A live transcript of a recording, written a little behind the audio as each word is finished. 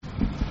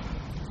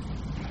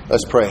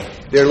Let's pray.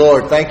 Dear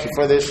Lord, thank you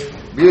for this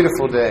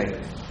beautiful day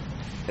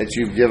that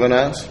you've given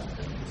us.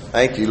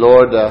 Thank you,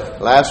 Lord.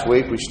 Last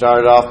week we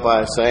started off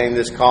by saying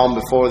this calm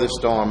before the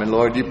storm. And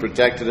Lord, you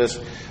protected us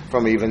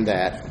from even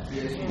that.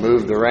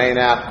 Moved the rain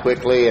out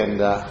quickly and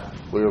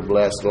we were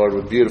blessed, Lord,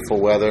 with beautiful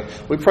weather.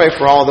 We pray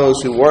for all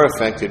those who were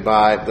affected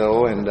by it,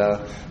 though, and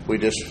we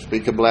just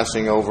speak a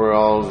blessing over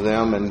all of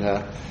them.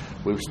 And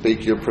we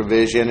speak your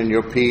provision and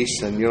your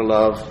peace and your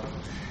love.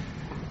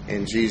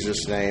 In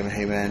Jesus' name,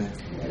 amen.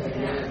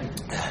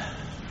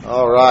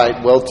 All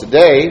right. Well,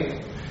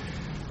 today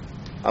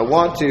I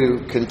want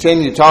to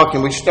continue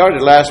talking. We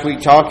started last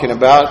week talking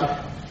about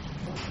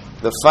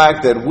the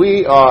fact that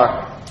we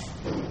are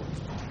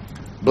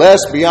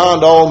blessed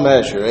beyond all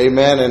measure,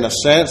 amen, in a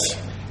sense,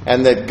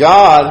 and that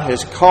God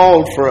has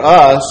called for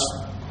us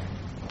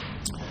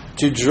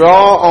to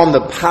draw on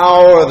the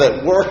power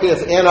that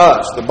worketh in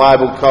us, the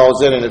Bible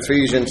calls it in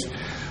Ephesians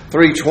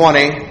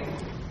 3:20,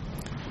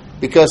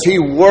 because He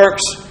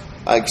works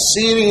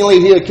exceedingly,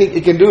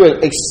 He can do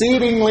it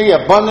exceedingly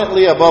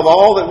abundantly above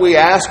all that we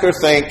ask or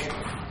think.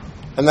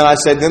 And then I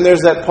said, then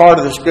there's that part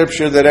of the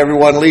Scripture that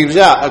everyone leaves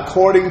out,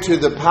 according to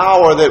the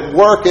power that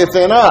worketh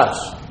in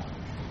us.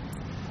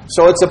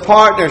 So it's a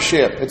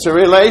partnership, it's a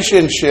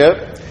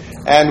relationship,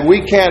 and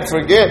we can't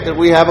forget that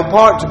we have a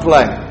part to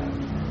play.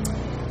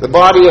 The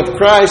body of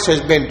Christ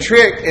has been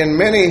tricked in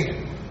many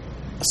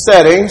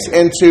settings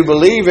into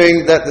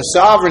believing that the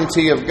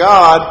sovereignty of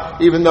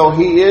God, even though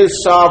He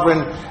is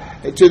sovereign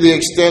to the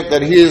extent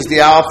that He is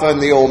the Alpha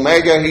and the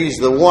Omega, He's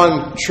the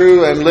one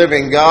true and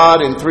living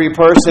God in three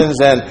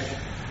persons, and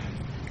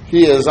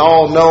He is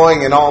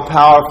all-knowing and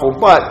all-powerful,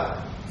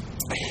 but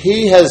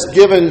He has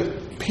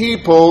given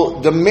people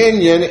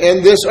dominion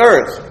in this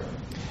earth.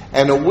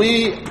 And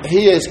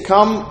He has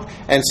come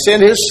and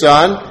sent His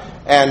Son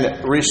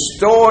and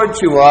restored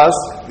to us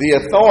the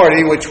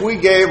authority which we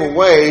gave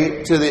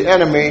away to the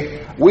enemy,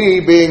 we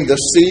being the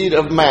seed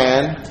of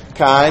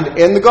mankind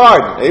in the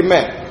garden.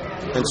 Amen.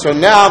 And so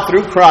now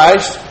through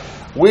Christ,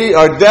 we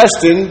are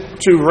destined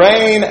to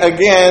reign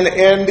again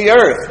in the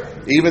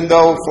earth. Even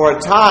though for a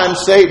time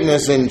Satan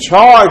is in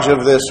charge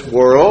of this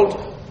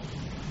world,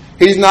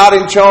 he's not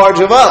in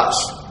charge of us.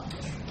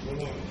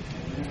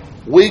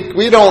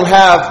 We don't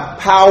have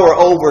power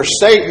over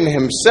Satan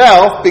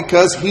himself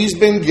because he's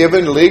been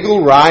given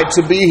legal right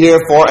to be here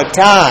for a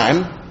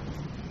time.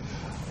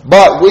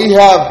 But we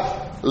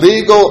have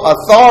legal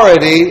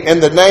authority in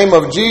the name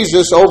of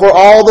Jesus over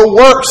all the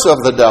works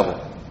of the devil.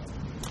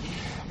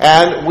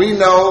 And we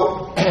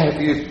know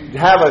if you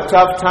have a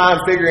tough time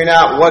figuring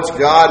out what's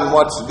God and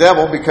what's the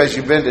devil because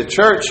you've been to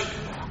church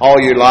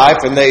all your life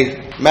and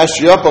they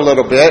messed you up a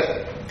little bit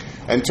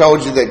and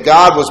told you that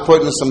God was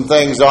putting some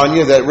things on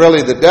you that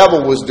really the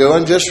devil was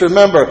doing, just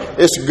remember,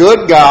 it's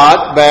good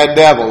God, bad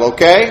devil,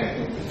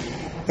 okay?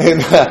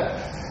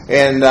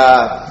 And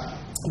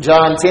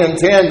John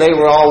 10:10, they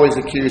were always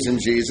accusing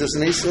Jesus.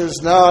 And He says,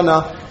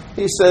 no.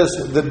 He says,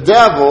 the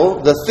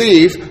devil, the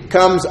thief,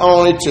 comes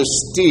only to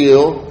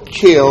steal,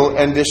 kill,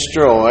 and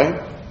destroy.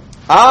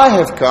 I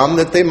have come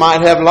that they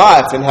might have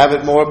life and have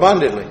it more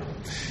abundantly.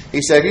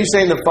 He said, you've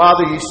seen the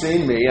Father, you've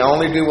seen me. I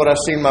only do what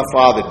I've seen my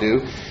Father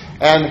do.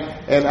 And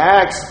in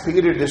Acts,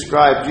 Peter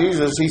described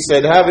Jesus. He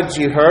said, haven't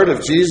you heard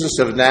of Jesus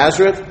of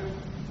Nazareth,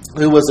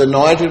 who was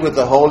anointed with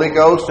the Holy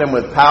Ghost and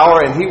with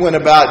power, and He went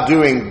about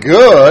doing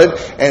good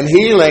and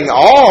healing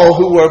all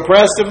who were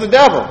oppressed of the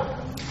devil.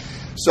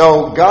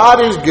 So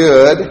God is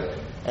good,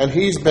 and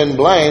He's been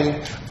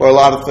blamed for a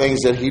lot of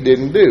things that He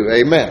didn't do.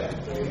 Amen.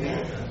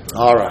 Amen.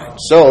 All right.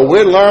 So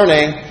we're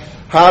learning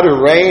how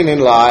to reign in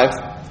life,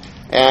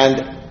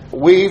 and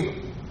we've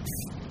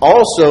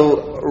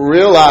also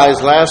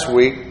realized last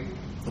week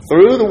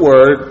through the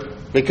Word,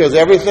 because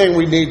everything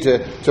we need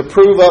to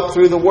prove up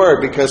through the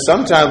Word, because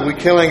sometimes we're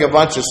killing a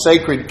bunch of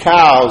sacred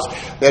cows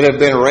that have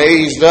been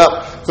raised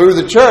up through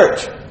the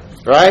church,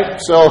 right?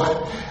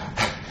 So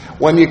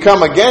when you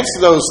come against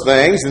those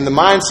things and the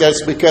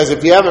mindsets, because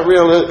if you haven't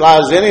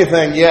realized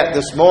anything yet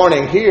this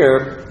morning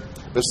here,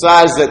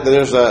 besides that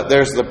there's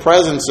the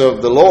presence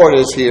of the Lord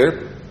is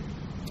here,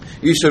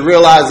 you should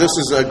realize this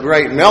is a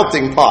great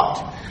melting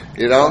pot,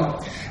 you know.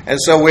 And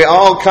so we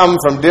all come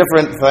from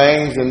different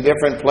things and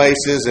different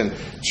places, and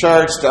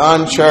church to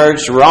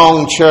unchurched,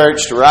 wrong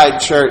church to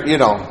right church, you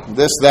know,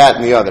 this, that,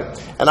 and the other.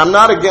 And I'm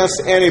not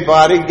against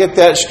anybody. Get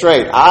that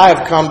straight. I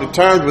have come to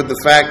terms with the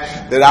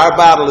fact that our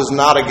battle is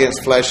not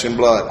against flesh and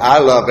blood. I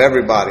love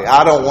everybody.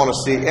 I don't want to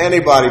see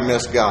anybody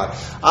miss God.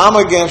 I'm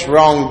against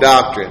wrong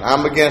doctrine.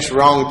 I'm against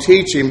wrong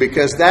teaching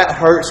because that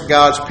hurts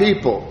God's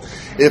people.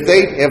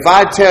 If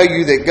I tell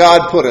you that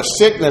God put a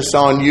sickness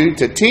on you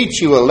to teach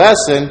you a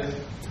lesson,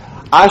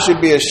 I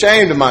should be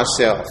ashamed of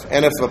myself.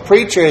 And if a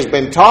preacher has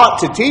been taught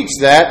to teach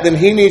that, then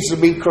he needs to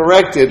be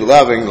corrected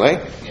lovingly.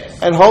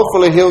 And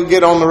hopefully he'll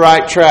get on the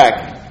right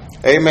track.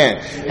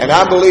 Amen. And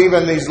I believe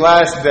in these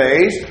last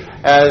days,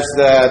 as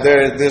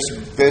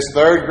this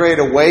third great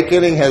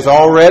awakening has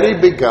already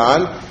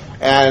begun,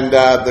 and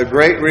the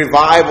great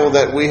revival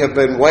that we have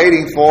been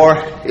waiting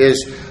for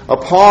is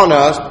upon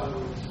us.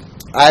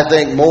 I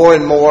think more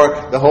and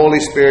more the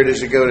Holy Spirit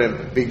is going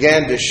to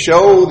begin to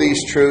show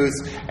these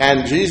truths,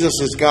 and Jesus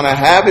is going to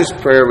have his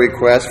prayer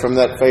request from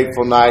that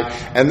fateful night,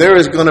 and there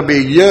is going to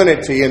be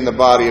unity in the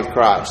body of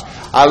Christ.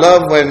 I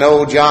love when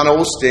old John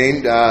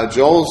Osteen,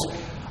 Joel's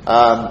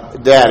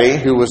daddy,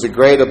 who was a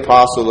great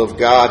apostle of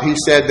God, he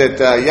said that,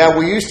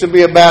 we used to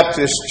be a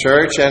Baptist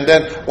church, and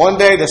then one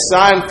day the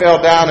sign fell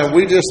down and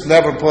we just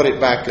never put it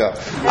back up.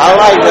 I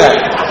like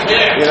that,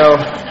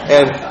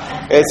 and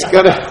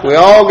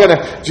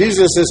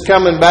Jesus is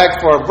coming back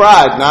for a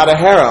bride, not a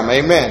harem.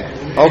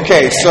 Amen.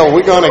 Okay, so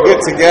we're going to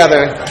get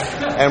together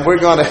and we're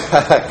going to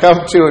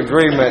come to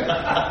agreement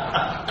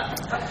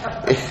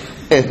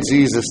in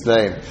Jesus'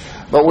 name.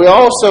 But we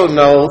also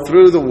know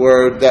through the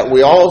Word that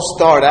we all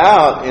start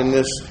out in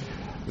this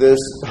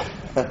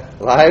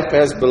life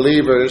as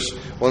believers,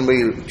 when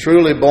we're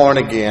truly born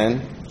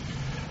again,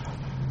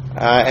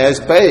 as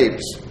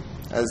babes,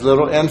 as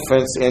little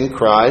infants in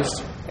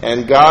Christ.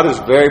 And God is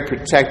very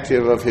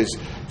protective of his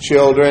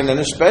children, and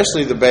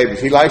especially the babies.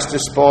 He likes to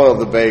spoil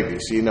the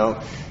babies,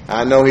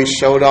 I know he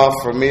showed off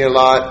for me a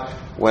lot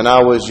when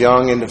I was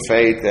young in the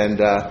faith,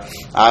 and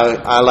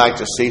I like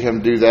to see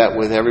him do that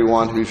with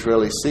everyone who's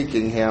really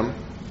seeking him.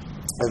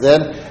 And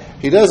then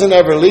he doesn't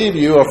ever leave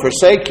you or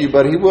forsake you,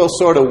 but he will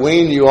sort of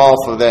wean you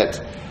off of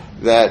that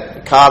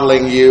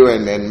coddling you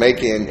and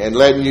making and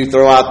letting you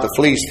throw out the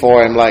fleece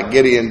for him like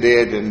Gideon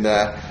did. And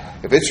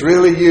if it's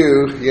really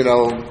you,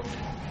 he'll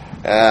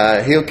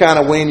kind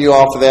of wean you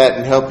off of that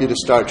and help you to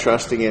start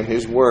trusting in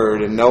his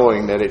word and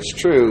knowing that it's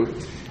true,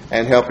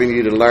 and helping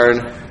you to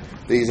learn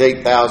these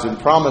 8,000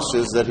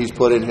 promises that he's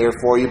put in here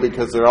for you,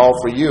 because they're all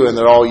for you and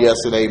they're all yes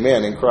and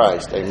amen in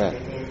Christ. Amen.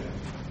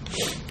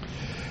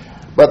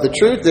 But the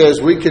truth is,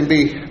 we can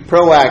be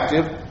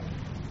proactive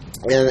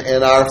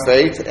in our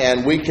faith,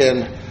 and we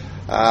can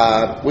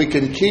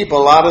keep a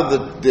lot of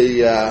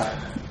the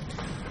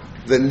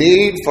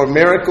need for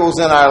miracles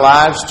in our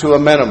lives to a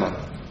minimum.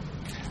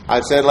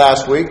 I said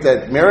last week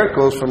that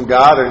miracles from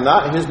God are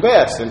not his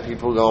best, and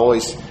people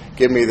always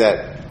give me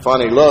that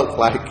funny look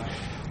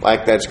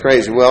like that's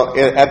crazy. Well,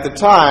 at the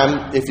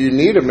time, if you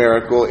need a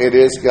miracle, it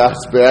is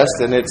God's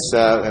best, and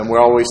and we're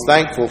always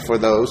thankful for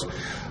those.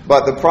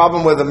 But the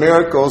problem with the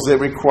miracles, it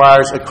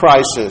requires a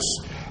crisis,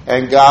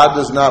 and God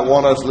does not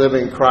want us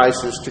living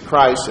crisis to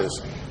crisis.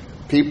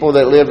 People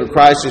that live in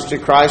crisis to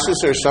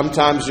crisis are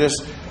sometimes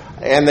just,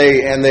 and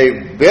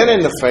they've been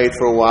in the faith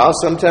for a while.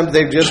 Sometimes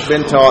they've just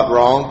been taught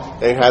wrong.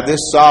 They have this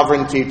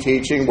sovereignty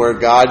teaching where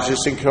God's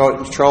just in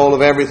control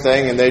of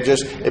everything, and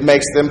it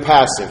makes them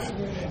passive.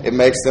 It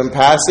makes them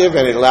passive,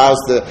 and it allows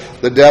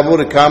the devil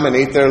to come and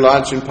eat their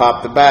lunch and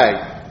pop the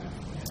bag.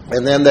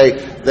 And then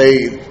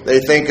they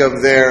think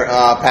of their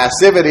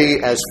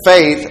passivity as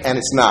faith, and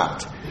it's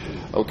not.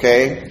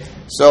 Okay?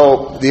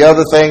 So the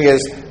other thing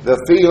is the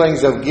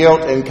feelings of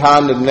guilt and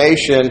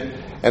condemnation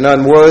and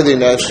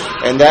unworthiness,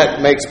 and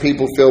that makes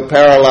people feel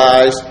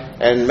paralyzed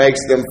and makes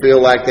them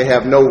feel like they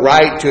have no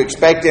right to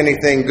expect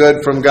anything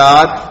good from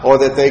God, or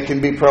that they can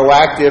be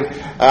proactive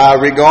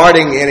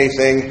regarding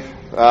anything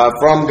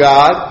from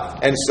God.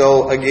 And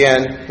so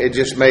again, it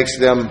just makes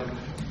them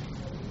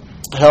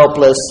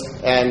helpless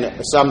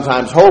and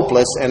sometimes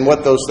hopeless. And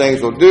what those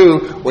things will do,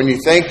 when you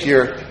think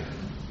you're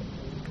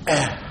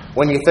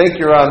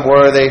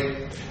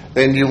unworthy,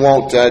 then you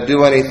won't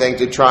do anything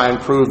to try and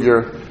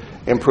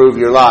improve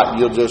your lot.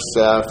 You'll just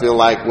feel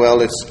like,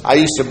 well, I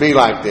used to be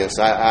like this.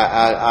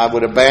 I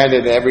would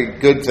abandon every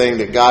good thing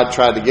that God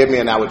tried to give me,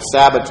 and I would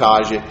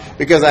sabotage it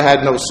because I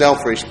had no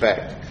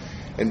self-respect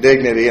and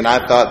dignity, and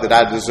I thought that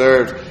I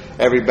deserved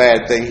every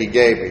bad thing he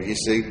gave me, you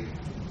see.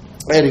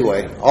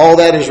 Anyway, all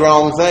that is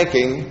wrong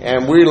thinking,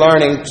 and we're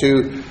learning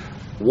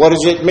what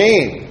does it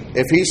mean?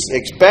 If he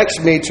expects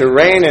me to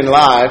reign in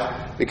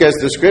life, because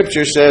the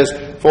scripture says,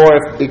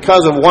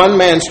 because of one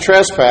man's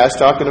trespass,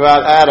 talking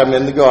about Adam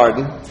in the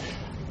garden,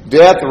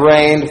 death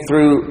reigned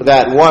through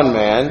that one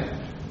man,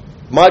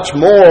 much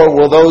more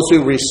will those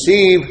who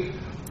receive.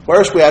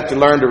 First, we have to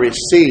learn to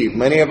receive.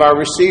 Many of our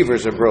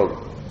receivers are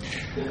broken.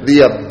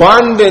 The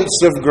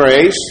abundance of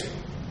grace.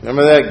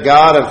 Remember that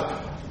God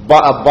of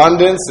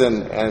abundance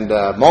and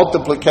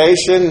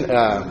multiplication.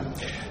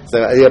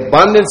 The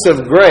abundance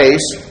of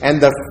grace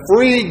and the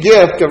free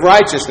gift of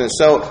righteousness.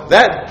 So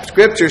that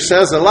scripture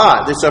says a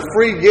lot. It's a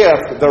free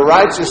gift, the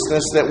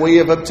righteousness that we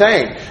have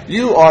obtained.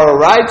 You are a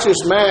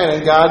righteous man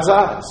in God's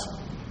eyes.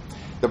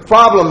 The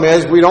problem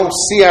is we don't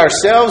see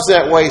ourselves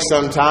that way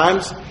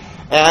sometimes.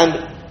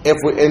 And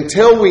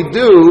until we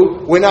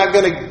do, we're not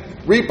going to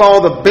reap all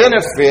the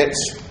benefits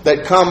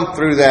that come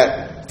through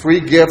that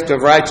free gift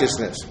of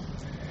righteousness.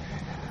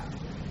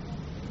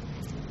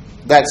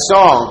 That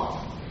song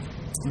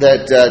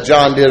that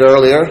John did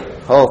earlier.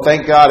 Oh,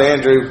 thank God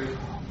Andrew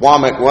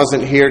Womack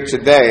wasn't here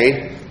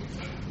today,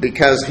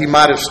 because he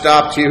might have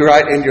stopped you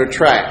right in your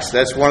tracks.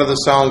 That's one of the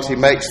songs he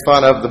makes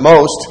fun of the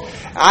most.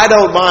 I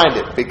don't mind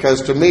it,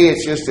 because to me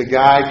it's just a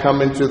guy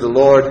coming to the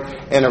Lord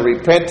in a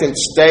repentant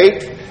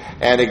state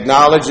and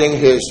acknowledging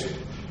his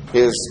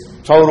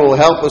total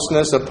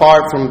helplessness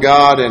apart from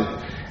God,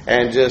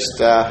 and just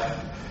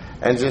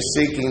and just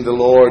seeking the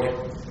Lord.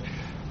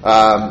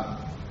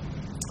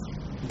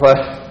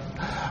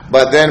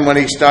 But then when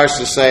he starts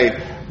to say,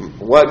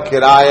 what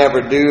could I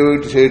ever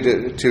do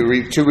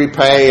to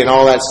repay and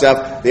all that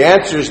stuff? The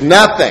answer is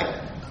nothing.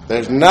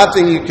 There's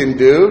nothing you can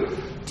do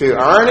to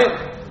earn it.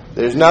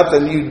 There's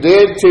nothing you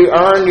did to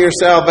earn your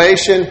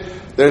salvation.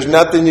 There's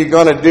nothing you're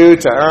going to do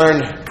to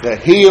earn the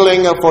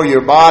healing for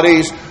your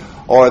bodies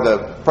or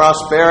the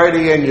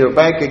prosperity in your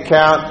bank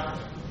account.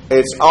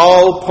 It's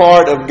all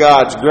part of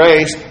God's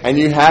grace, and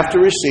you have to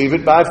receive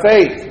it by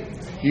faith.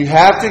 You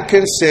have to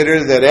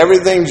consider that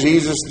everything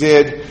Jesus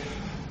did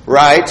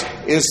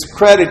right is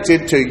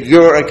credited to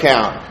your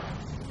account.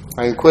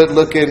 And quit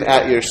looking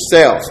at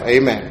yourself.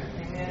 Amen.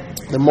 Amen.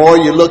 The more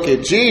you look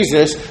at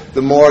Jesus,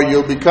 the more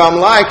you'll become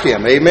like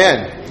Him.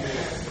 Amen.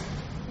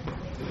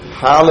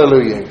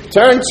 Hallelujah.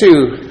 Turn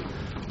to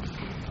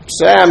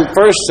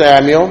 1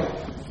 Samuel.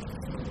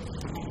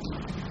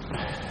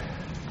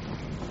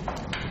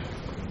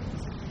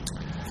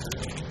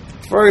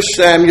 1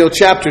 Samuel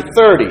chapter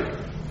 30.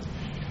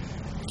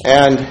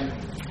 And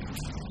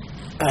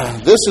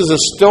this is a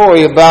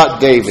story about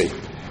David.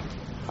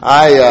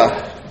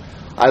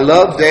 I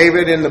love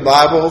David in the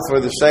Bible for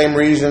the same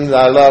reasons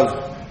I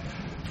love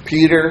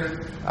Peter.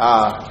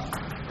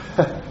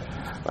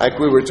 Like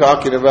we were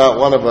talking about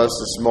one of us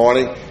this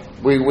morning.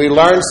 We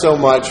learn so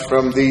much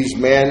from these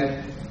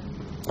men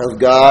of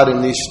God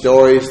and these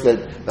stories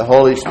that the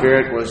Holy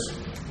Spirit was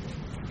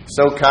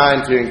so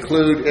kind to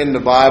include in the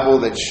Bible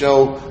that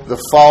show the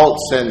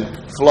faults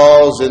and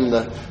flaws in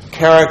the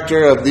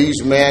character of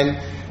these men.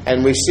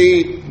 And we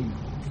see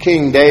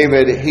King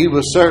David, he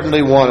was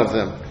certainly one of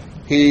them.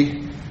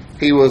 He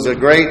was a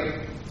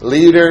great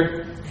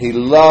leader. He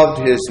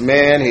loved his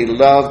men. He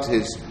loved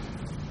his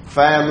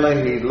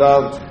family. He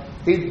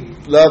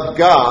loved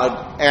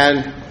God.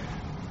 And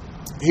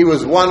he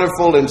was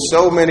wonderful in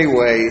so many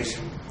ways.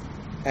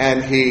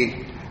 And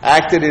he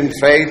acted in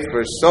faith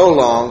for so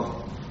long.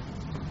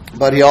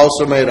 But he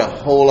also made a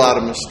whole lot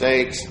of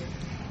mistakes.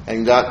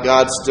 And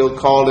God still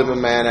called him a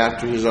man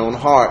after his own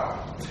heart.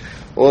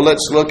 Well,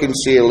 let's look and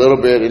see a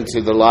little bit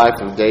into the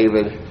life of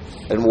David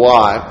and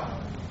why.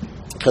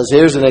 Because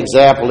here's an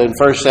example in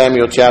 1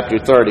 Samuel chapter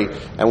 30.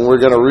 And we're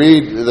going to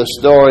read the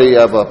story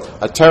of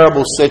a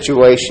terrible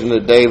situation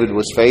that David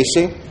was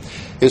facing.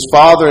 His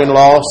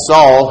father-in-law,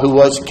 Saul, who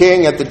was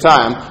king at the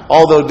time,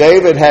 although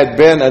David had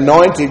been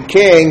anointed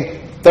king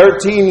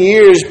 13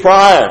 years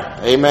prior.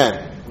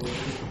 Amen.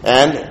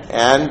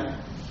 And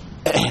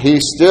he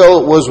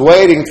still was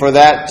waiting for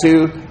that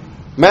to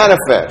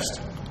manifest.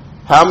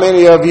 How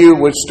many of you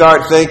would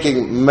start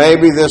thinking,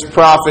 maybe this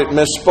prophet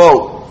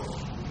misspoke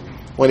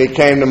when he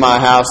came to my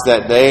house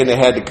that day and they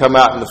had to come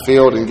out in the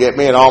field and get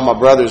me, and all my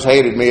brothers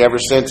hated me ever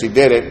since he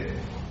did it?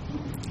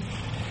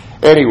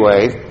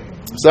 Anyway,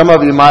 some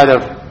of you might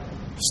have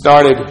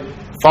started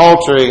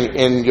faltering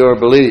in your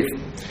belief.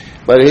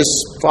 But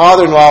his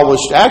father-in-law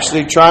was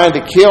actually trying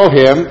to kill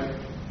him.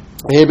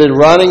 He had been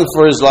running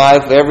for his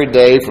life every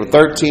day for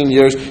 13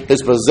 years.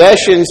 His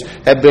possessions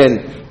had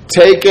been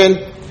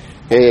taken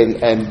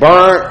and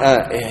burned.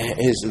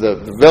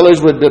 The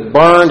village would be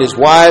burned. His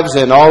wives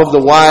and all of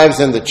the wives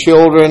and the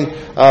children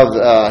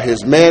of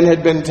his men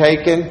had been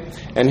taken.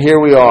 And here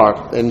we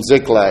are in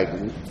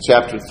Ziklag,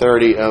 chapter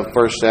 30 of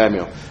 1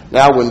 Samuel.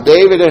 Now, when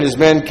David and his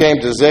men came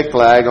to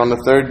Ziklag on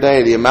the third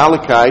day, the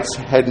Amalekites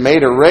had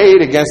made a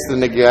raid against the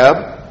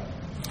Negeb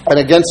and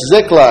against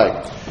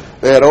Ziklag.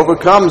 They had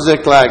overcome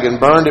Ziklag and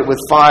burned it with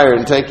fire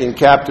and taken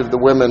captive the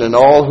women and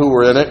all who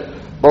were in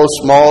it, both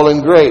small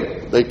and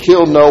great. They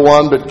killed no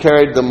one but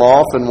carried them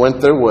off and went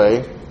their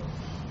way.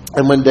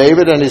 And when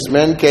David and his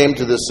men came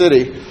to the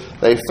city,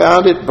 they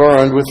found it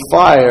burned with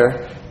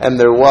fire and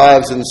their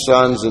wives and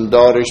sons and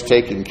daughters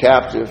taken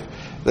captive.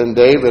 Then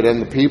David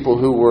and the people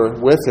who were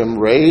with him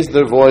raised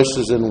their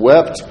voices and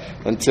wept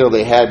until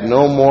they had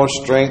no more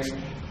strength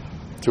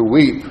to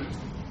weep.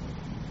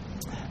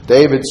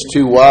 David's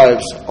two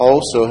wives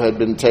also had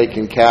been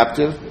taken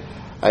captive,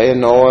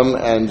 Ahinoam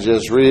and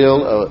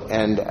Jezreel,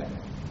 and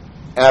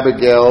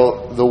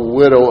Abigail, the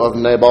widow of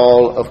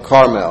Nabal of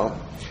Carmel.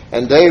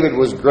 And David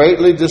was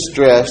greatly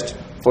distressed,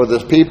 for the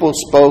people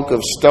spoke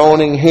of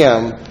stoning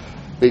him,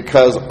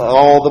 because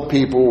all the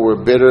people were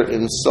bitter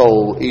in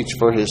soul, each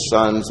for his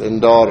sons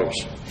and daughters.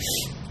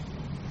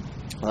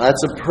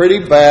 That's a pretty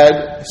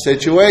bad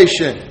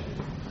situation.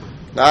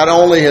 Not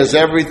only has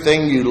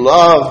everything you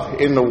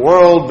love in the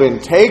world been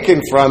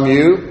taken from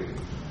you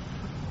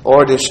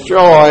or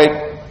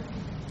destroyed,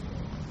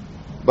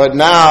 but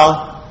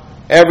now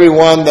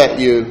everyone that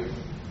you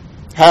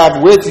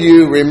have with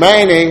you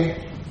remaining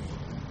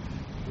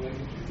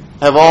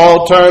have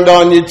all turned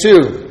on you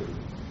too.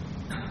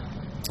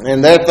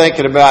 And they're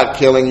thinking about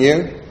killing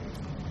you.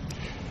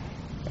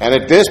 And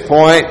at this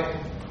point,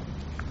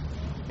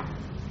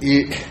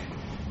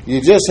 you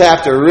just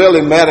have to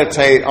really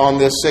meditate on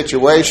this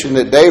situation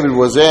that David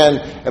was in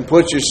and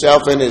put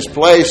yourself in his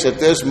place at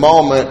this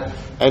moment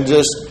and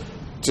just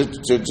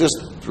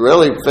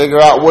really figure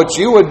out what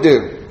you would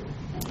do.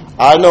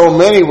 I know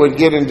many would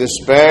get in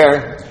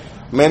despair.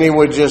 Many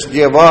would just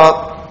give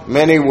up.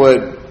 many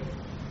would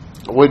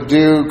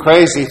do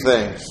crazy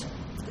things.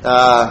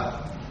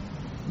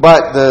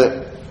 But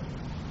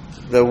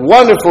the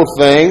wonderful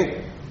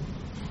thing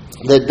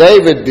that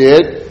David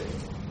did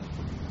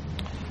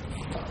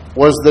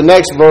was the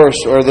next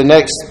verse, or the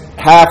next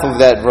half of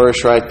that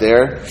verse right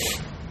there.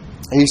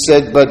 He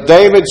said, "But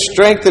David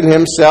strengthened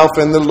himself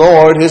in the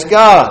Lord his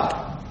God."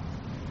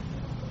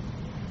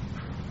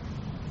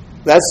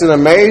 That's an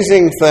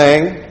amazing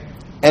thing,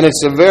 and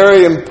it's a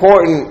very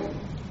important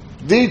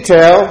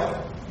detail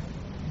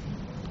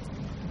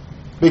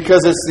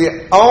because it's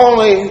the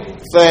only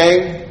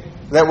thing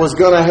that was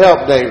going to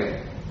help David.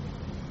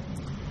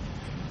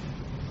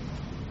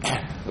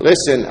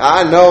 Listen,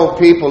 I know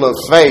people of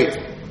faith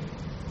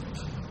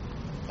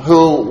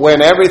who,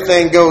 when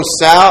everything goes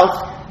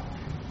south,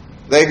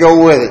 they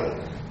go with it.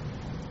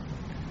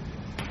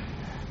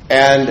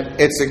 And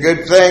it's a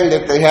good thing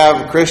that they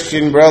have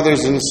Christian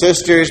brothers and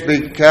sisters,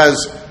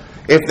 because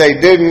if they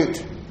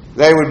didn't,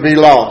 they would be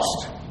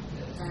lost.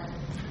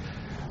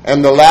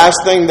 And the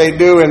last thing they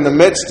do in the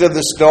midst of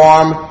the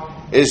storm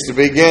is to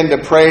begin to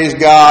praise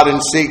God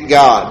and seek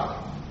God.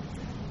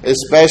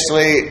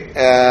 Especially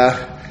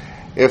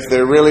if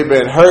they've really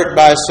been hurt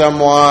by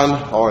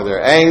someone, or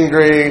they're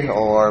angry,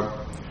 or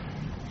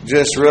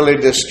just really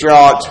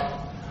distraught.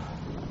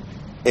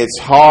 It's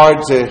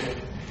hard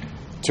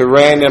to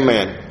rein them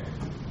in.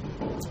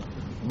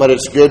 But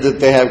it's good that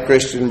they have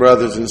Christian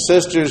brothers and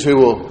sisters who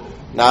will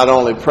not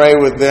only pray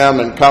with them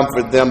and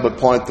comfort them, but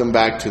point them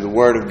back to the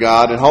Word of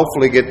God and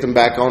hopefully get them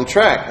back on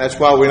track. That's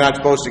why we're not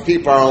supposed to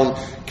keep our own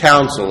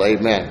counsel.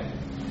 Amen.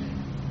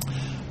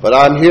 But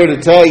I'm here to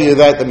tell you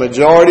that the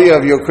majority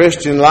of your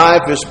Christian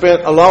life is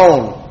spent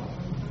alone.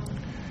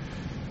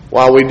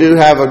 While we do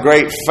have a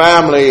great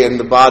family in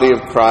the body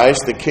of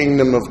Christ, the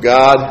kingdom of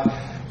God,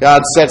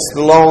 God sets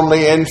the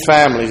lonely in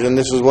families, and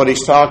this is what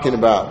He's talking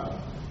about.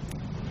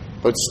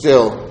 But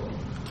still,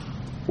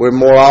 we're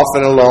more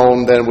often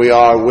alone than we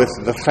are with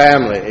the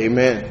family.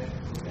 Amen.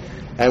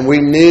 And we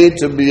need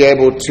to be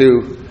able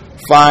to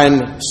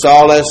find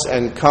solace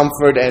and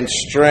comfort and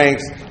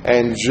strength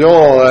and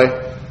joy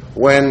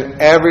when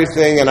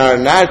everything in our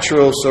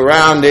natural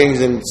surroundings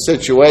and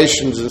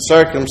situations and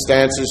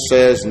circumstances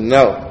says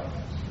no.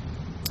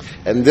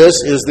 And this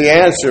is the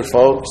answer,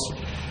 folks.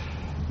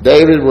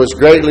 David was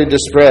greatly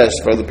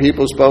distressed, for the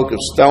people spoke of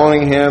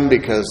stoning him,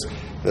 because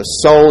the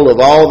soul of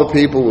all the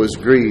people was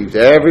grieved,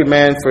 every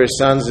man for his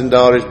sons and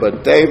daughters.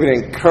 But David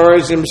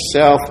encouraged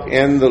himself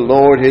in the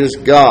Lord his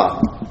God.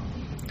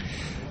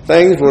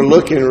 Things were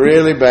looking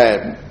really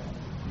bad.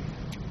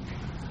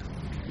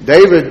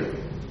 David,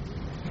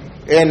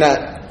 in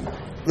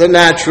the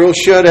natural,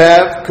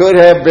 could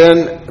have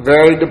been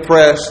very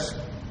depressed,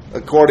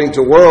 according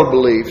to world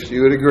beliefs.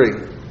 You would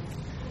agree.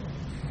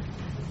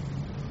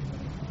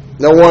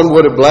 No one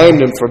would have blamed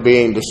him for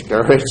being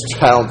discouraged,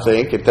 I don't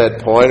think, at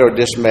that point, or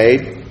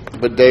dismayed.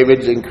 But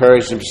David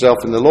encouraged himself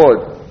in the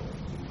Lord.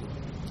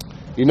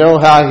 You know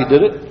how he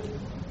did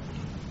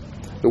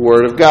it? The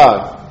Word of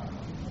God.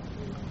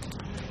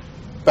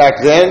 Back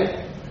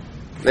then,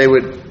 they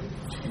would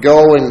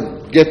go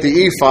and get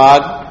the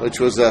ephod, which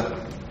was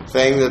a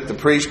thing that the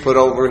priest put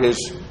over his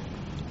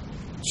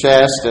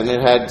chest, and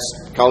it had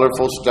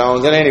colorful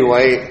stones. And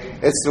anyway,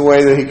 it's the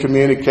way that he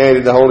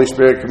communicated, the Holy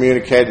Spirit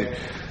communicated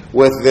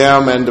with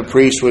them, and the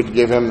priest would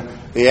give him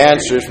the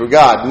answers for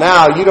God.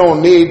 Now, you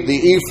don't need the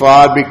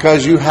ephod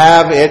because you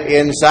have it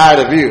inside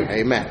of you.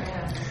 Amen.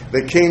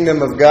 The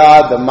kingdom of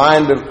God, the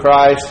mind of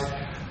Christ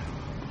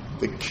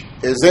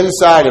is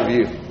inside of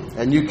you,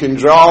 and you can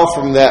draw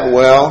from that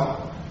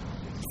well.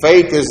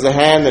 Faith is the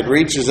hand that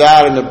reaches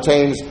out and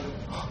obtains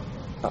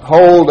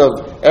hold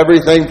of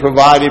everything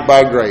provided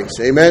by grace.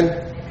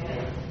 Amen.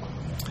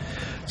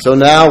 So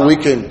now we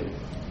can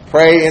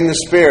pray in the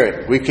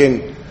Spirit. We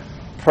can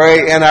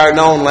pray in our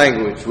known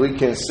language. We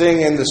can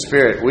sing in the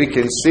Spirit. We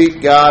can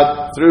seek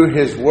God through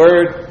His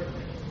Word,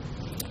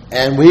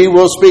 and He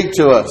will speak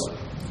to us.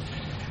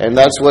 And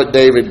that's what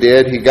David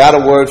did. He got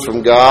a word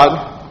from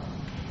God,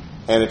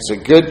 and it's a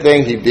good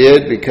thing he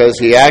did, because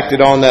he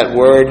acted on that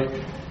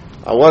word.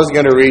 I was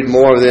going to read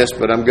more of this,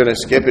 but I'm going to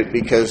skip it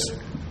because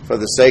for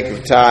the sake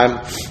of time.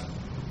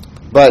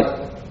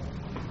 But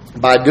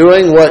by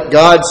doing what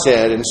God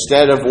said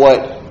instead of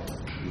what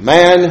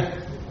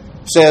man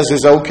says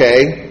is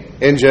okay,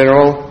 in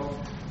general,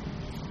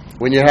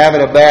 when you're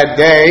having a bad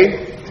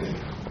day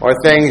or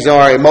things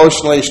are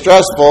emotionally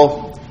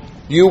stressful,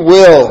 you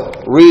will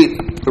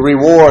reap the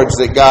rewards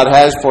that God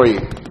has for you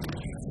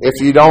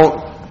if you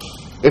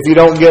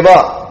don't give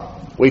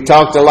up. We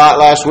talked a lot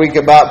last week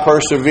about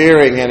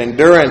persevering and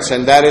endurance,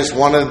 and that is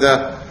one of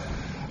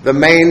the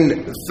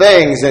main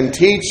things and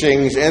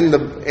teachings in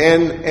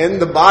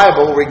the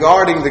Bible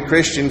regarding the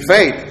Christian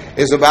faith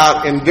is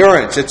about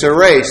endurance. It's a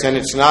race, and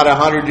it's not a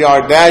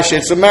 100-yard dash,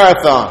 it's a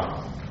marathon.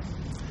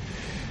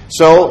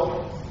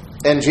 So,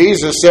 and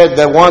Jesus said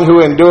that one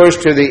who endures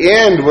to the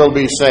end will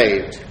be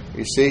saved.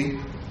 You see?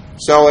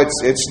 So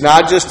it's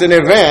not just an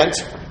event,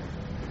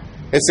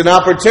 it's an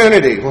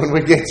opportunity when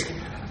we get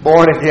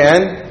born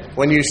again,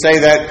 when you say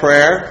that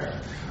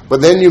prayer. But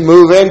then you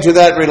move into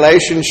that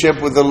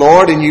relationship with the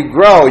Lord and you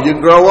grow.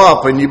 You grow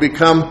up and you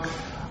become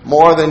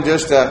more than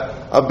just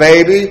a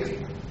baby.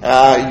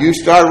 You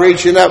start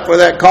reaching up for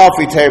that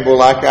coffee table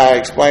like I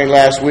explained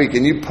last week,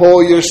 and you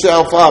pull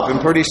yourself up,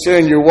 and pretty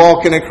soon you're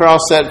walking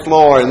across that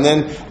floor, and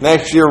then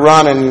next you're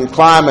running and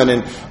climbing,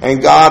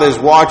 and God is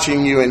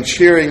watching you and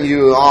cheering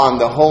you on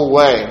the whole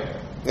way.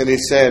 And He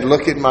said,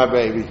 look at my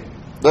baby.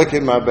 Look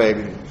at my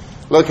baby.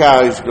 Look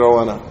how he's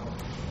growing up.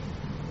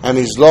 And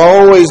He's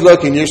always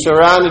looking. You're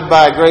surrounded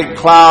by a great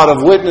cloud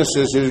of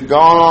witnesses who've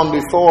gone on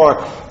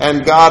before.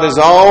 And God is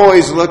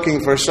always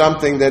looking for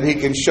something that He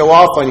can show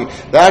off on you.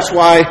 That's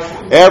why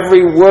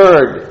every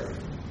word,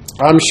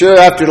 I'm sure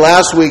after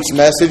last week's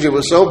message, it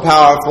was so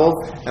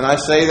powerful. And I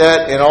say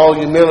that in all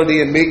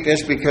humility and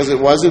meekness because it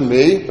wasn't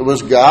me. It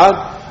was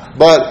God.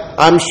 But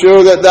I'm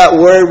sure that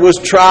word was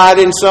tried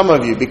in some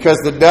of you because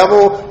the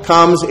devil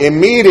comes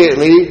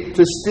immediately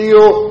to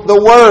steal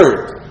the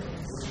word.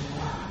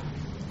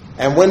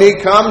 And when he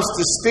comes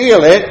to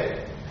steal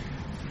it,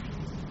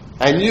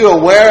 and you're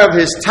aware of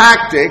his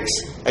tactics,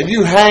 and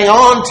you hang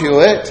on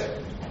to it,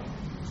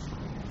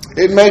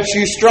 it makes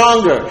you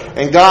stronger.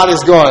 And God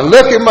is going,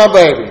 look at my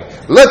baby.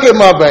 Look at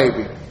my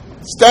baby.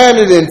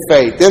 Standing in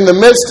faith in the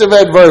midst of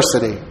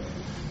adversity.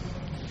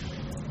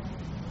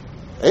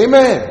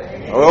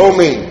 Amen. Or oh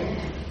me.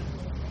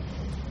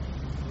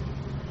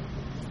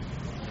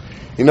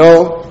 You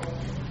know,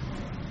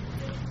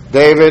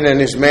 David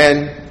and his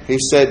men, he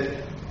said,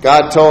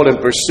 God told him,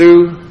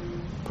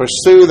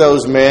 pursue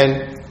those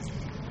men,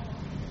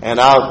 and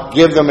I'll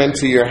give them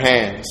into your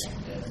hands.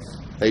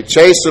 They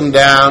chased them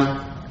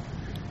down,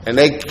 and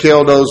they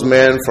killed those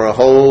men for a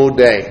whole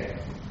day.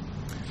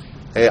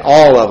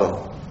 All of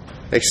them,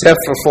 except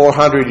for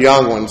 400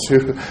 young ones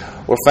who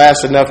were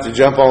fast enough to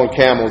jump on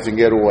camels and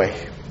get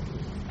away.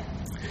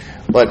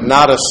 But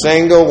not a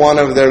single one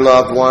of their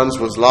loved ones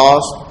was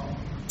lost.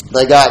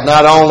 They got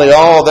not only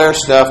all their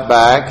stuff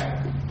back,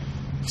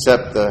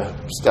 except the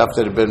stuff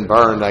that had been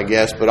burned, I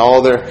guess, but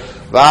all their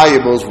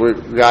valuables were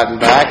gotten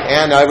back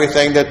and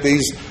everything that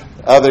these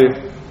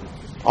other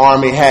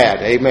army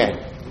had. Amen.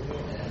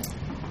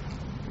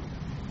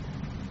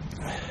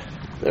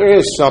 There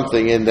is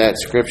something in that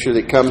scripture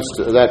that comes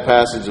to that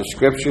passage of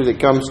scripture that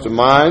comes to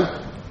mind.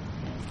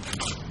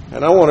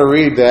 And I want to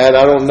read that.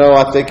 I don't know.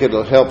 I think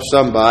it'll help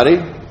somebody.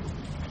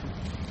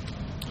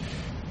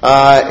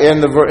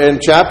 In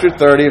chapter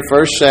 30 of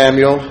 1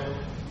 Samuel,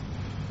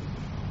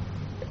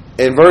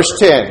 in verse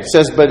 10, it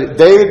says, but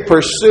David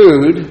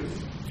pursued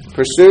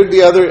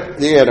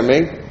the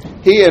enemy,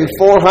 he and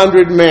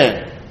 400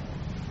 men.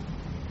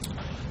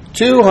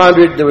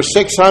 200, there were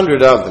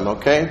 600 of them,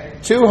 okay?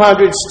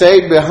 200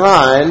 stayed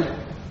behind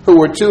who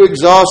were too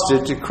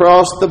exhausted to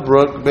cross the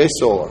brook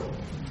Besor.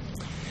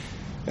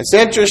 It's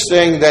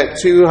interesting that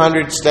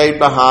 200 stayed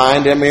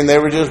behind. I mean, they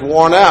were just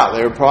worn out.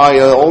 They were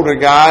probably older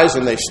guys,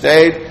 and they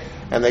stayed,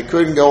 and they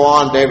couldn't go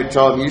on. David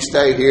told them, you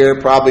stay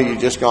here. Probably you're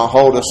just going to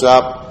hold us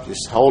up.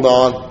 Just hold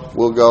on.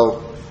 We'll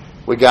go.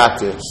 We got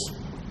this.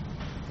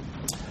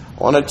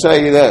 I want to tell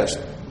you this.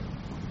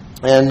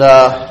 And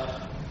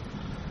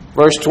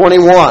verse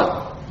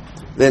 21.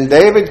 Then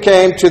David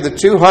came to the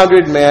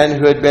 200 men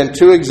who had been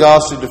too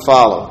exhausted to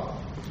follow.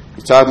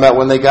 He's talking about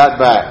when they got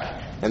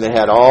back. And they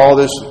had all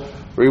this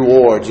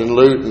rewards and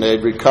loot. And they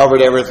had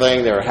recovered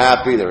everything. They were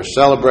happy. They were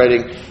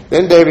celebrating.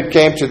 Then David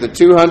came to the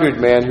 200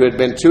 men who had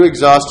been too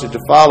exhausted to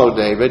follow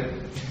David,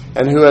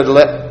 and who had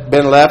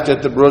been left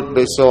at the brook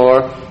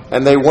Besor,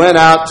 and they went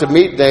out to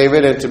meet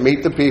David and to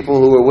meet the people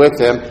who were with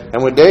him.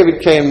 And when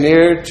David came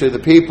near to the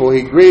people,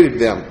 he greeted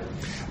them.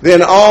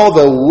 Then all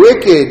the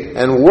wicked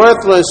and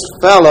worthless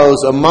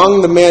fellows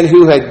among the men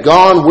who had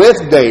gone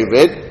with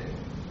David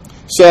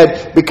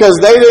said, because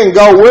they didn't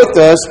go with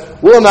us,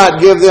 we'll not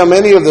give them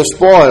any of the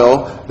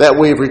spoil that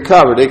we've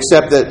recovered,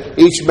 except that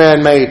each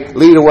man may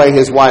lead away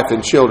his wife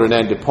and children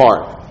and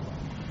depart.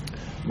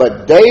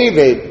 But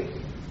David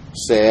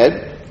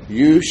said,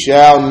 you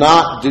shall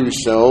not do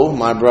so,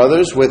 my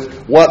brothers,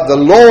 with what the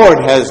Lord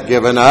has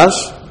given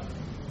us.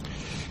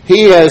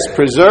 He has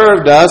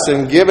preserved us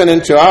and given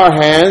into our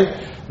hand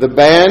the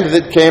band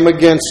that came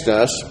against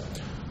us.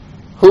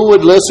 Who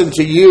would listen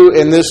to you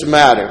in this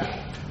matter?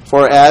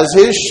 For as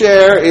his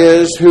share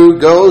is who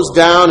goes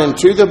down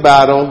into the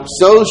battle,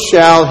 so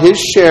shall his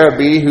share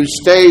be who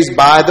stays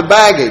by the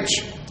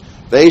baggage.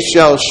 They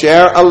shall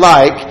share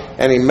alike.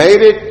 And he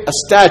made it a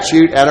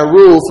statute and a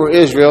rule for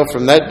Israel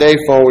from that day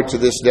forward to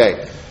this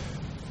day.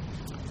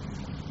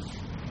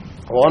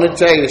 I want to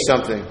tell you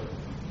something.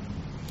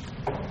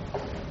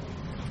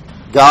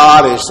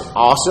 God is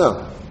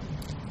awesome.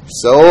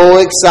 So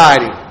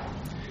exciting.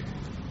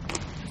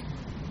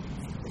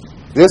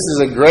 This is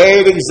a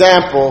great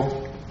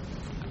example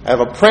of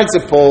a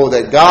principle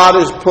that God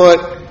has put,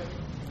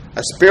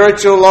 a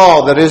spiritual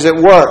law that is at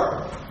work.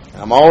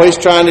 I'm always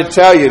trying to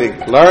tell you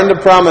to learn the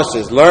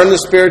promises, learn the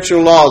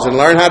spiritual laws, and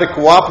learn how to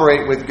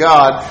cooperate with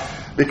God.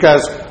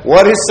 Because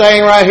what he's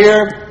saying right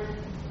here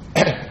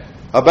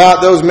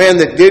about those men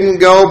that didn't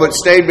go but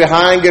stayed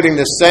behind getting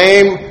the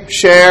same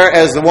share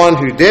as the one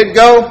who did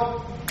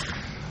go,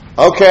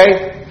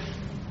 Okay,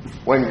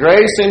 when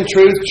Grace and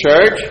Truth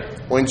Church,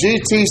 when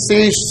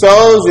GTC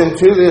sows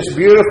into this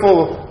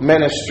beautiful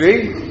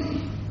ministry,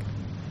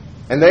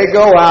 and they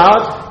go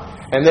out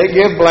and they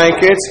give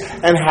blankets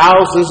and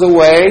houses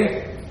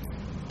away,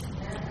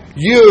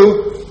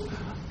 you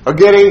are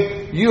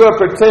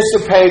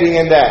participating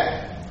in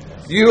that.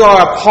 You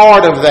are a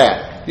part of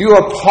that. You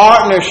are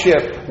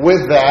partnership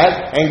with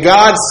that, and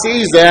God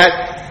sees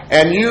that.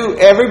 And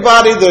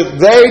everybody that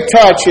they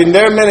touch in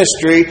their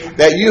ministry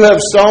that you have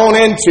sown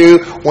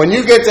into, when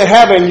you get to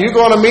heaven, you're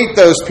going to meet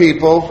those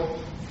people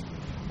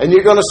and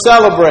you're going to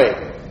celebrate.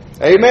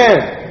 Amen.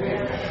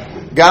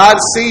 Amen. God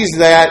sees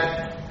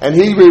that and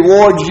He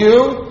rewards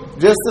you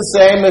just the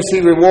same as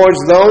He rewards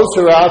those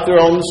who are out there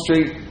on the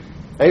street.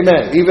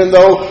 Amen. Even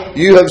though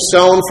you have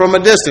sown from a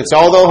distance.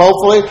 Although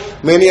hopefully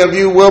many of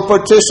you will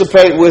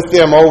participate with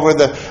them over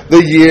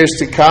the years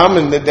to come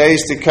and the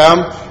days to come.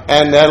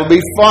 And that'll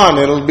be fun.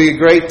 It'll be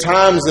great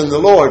times in the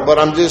Lord. But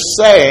I'm just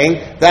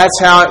saying that's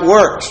how it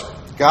works.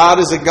 God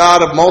is a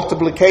God of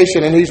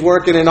multiplication, and He's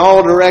working in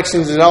all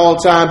directions at all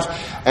times.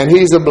 And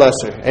He's a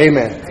blesser.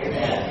 Amen.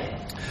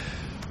 Amen.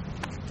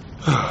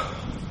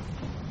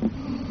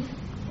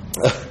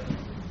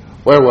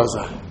 Where was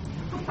I?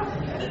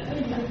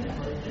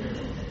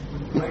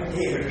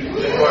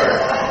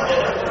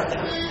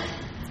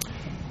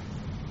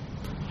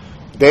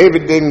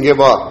 David didn't give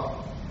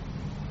up.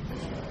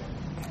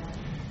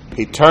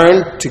 He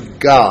turned to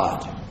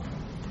God.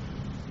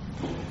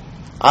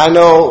 I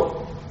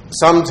know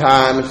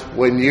sometimes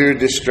when you're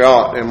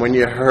distraught and when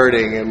you're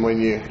hurting and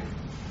when you're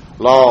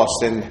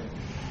lost and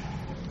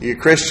your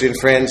Christian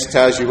friends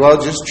tells you,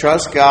 well, just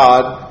trust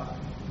God.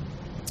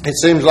 It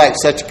seems like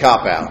such a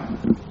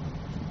cop-out.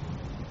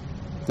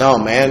 No,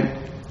 man.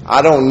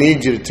 I don't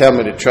need you to tell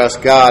me to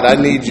trust God. I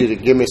need you to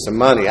give me some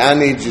money. I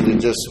need you to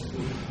just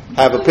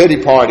have a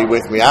pity party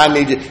with me. I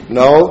need you.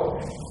 No,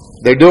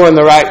 they're doing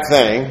the right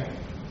thing.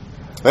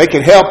 They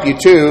can help you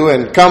too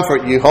and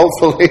comfort you.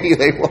 Hopefully,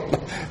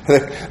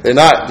 they're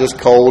not just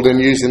cold and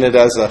using it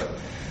as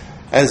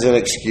an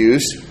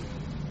excuse.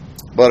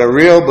 But a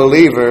real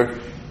believer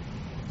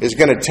is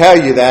going to tell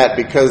you that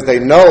because they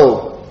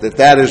know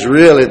that is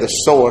really the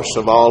source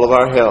of all of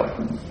our help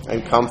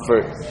and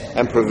comfort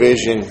and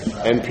provision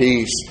and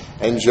peace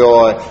and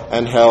joy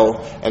and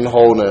health and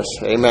wholeness.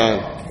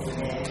 Amen.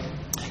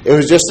 It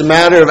was just a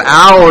matter of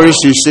hours,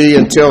 you see,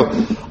 until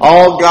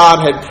all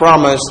God had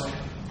promised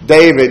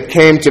David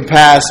came to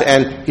pass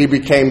and he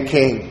became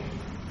king.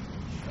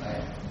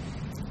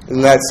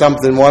 Isn't that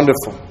something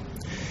wonderful?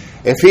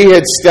 If he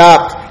had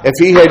stopped, if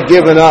he had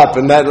given up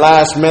in that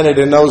last minute,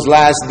 in those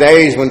last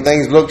days when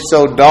things looked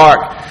so dark,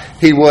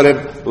 he would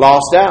have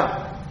lost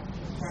out.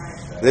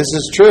 This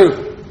is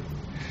true.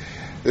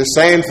 The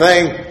same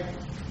thing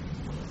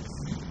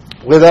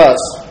with us.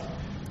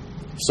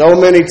 So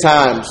many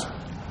times,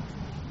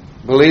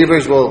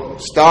 believers will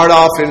start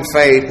off in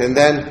faith and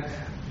then,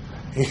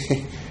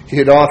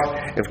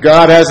 if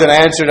God hasn't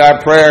answered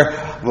our prayer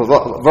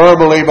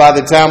verbally, by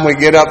the time we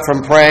get up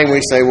from praying,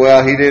 we say,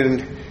 well, He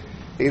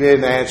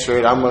didn't answer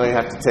it. I'm going to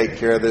have to take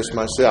care of this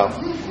myself.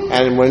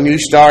 And when you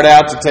start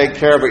out to take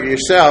care of it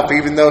yourself,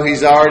 even though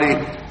He's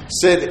already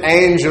sent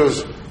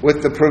angels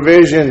with the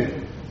provision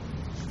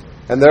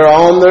and they're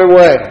on their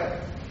way,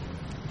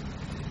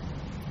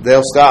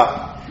 they'll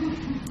stop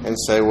and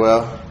say,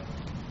 well,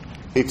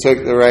 He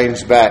took the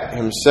reins back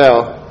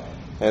Himself,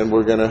 and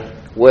we're going to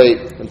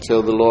wait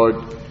until the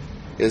Lord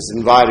is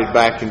invited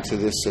back into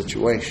this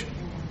situation.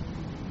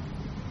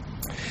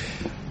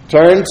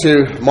 Turn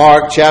to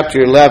Mark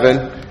chapter 11,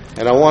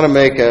 and I want to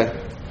make a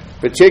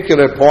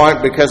particular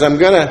point because I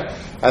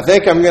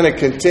think I'm going to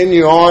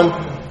continue on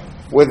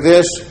with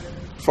this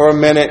for a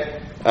minute,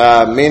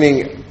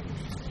 meaning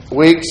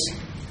weeks,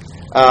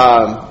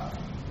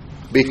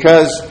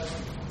 because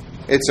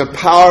it's a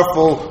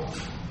powerful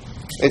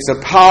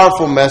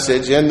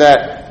message in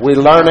that we're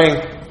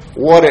learning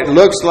what it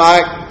looks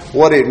like,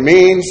 what it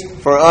means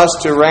for us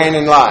to reign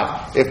in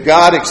life. If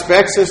God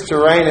expects us to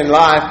reign in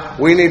life,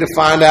 we need to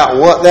find out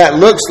what that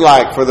looks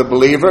like for the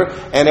believer.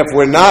 And if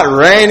we're not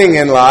reigning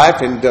in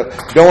life and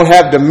don't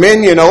have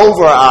dominion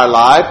over our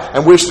life,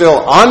 and we're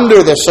still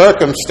under the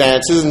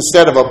circumstances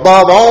instead of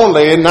above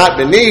only and not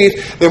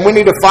beneath, then we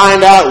need to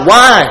find out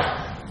why,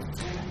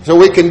 so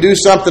we can do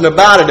something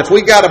about it. If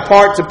we got a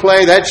part to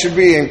play, that should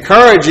be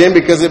encouraging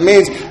because it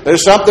means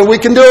there's something we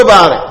can do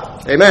about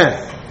it.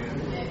 Amen.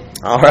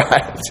 All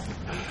right.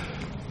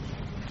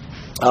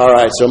 All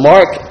right, so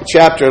Mark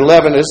chapter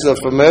 11, this is a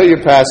familiar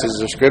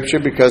passage of Scripture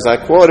because I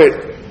quote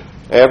it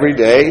every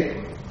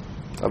day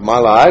of my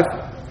life,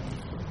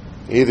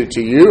 either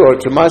to you or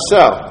to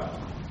myself.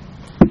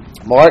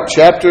 Mark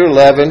chapter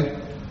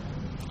 11.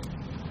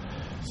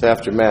 It's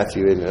after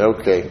Matthew, isn't it?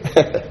 Okay.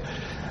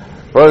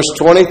 Verse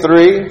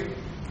 23.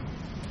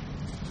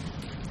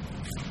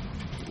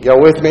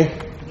 Y'all with me?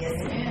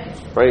 Yes.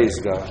 Praise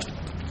God.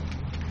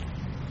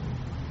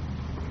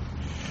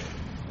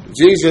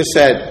 Jesus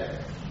had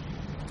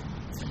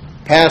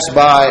passed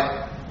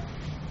by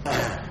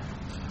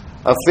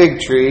a fig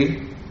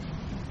tree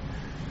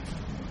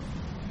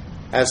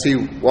as he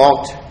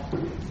walked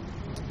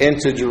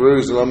into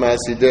Jerusalem, as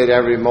he did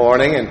every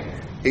morning, and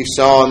he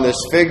saw on this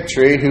fig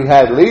tree who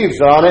had leaves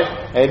on it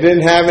and it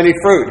didn't have any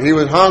fruit. He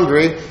was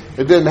hungry,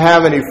 it didn't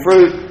have any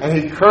fruit, and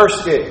he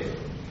cursed it.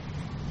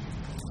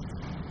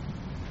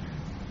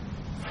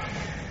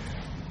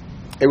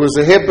 It was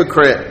a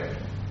hypocrite.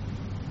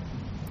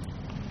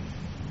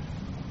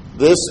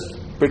 This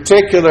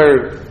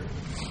particular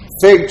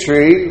fig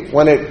tree,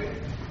 when it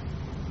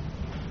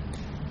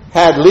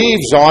had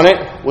leaves on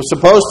it, was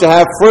supposed to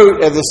have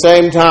fruit at the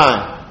same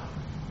time.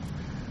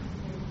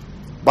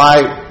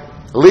 By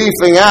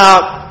leafing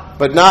out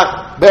but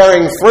not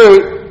bearing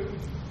fruit,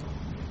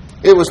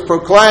 it was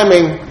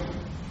proclaiming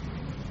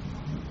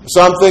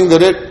something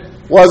that it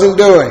wasn't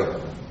doing.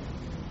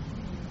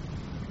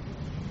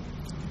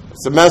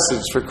 It's a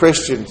message for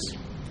Christians.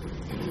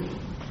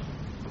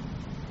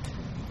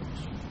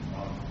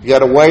 You got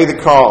to weigh the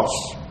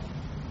cost.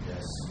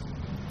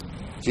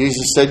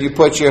 Jesus said, you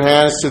put your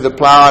hands to the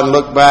plow and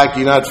look back,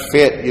 you're not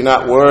fit, you're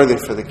not worthy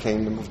for the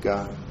kingdom of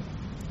God.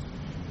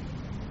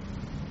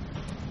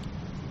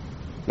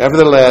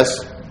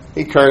 Nevertheless,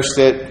 he cursed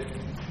it.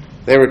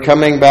 They were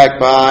coming back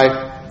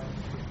by.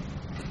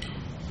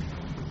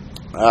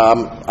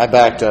 I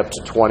backed up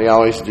to 20. I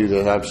always do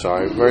that. I'm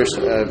sorry.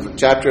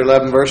 Chapter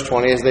 11, verse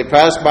 20. As they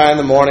passed by in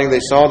the morning, they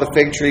saw the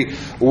fig tree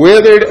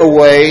withered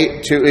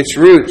away to its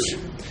roots.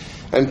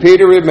 And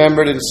Peter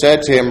remembered and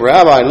said to him,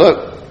 Rabbi,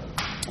 look,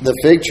 the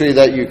fig tree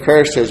that you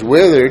cursed has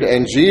withered.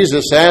 And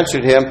Jesus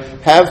answered him,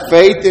 have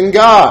faith in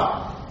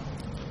God.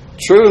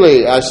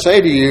 Truly, I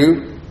say to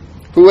you,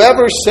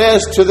 whoever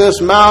says to this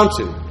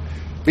mountain,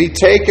 be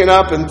taken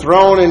up and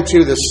thrown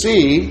into the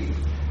sea,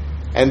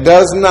 and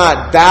does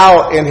not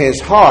doubt in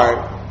his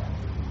heart,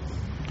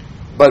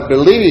 but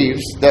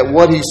believes that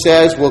what he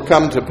says will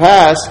come to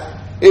pass,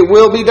 it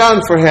will be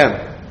done for him.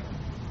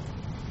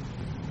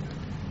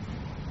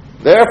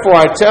 Therefore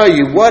I tell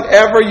you,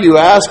 whatever you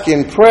ask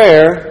in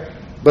prayer,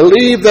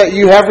 believe that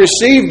you have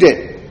received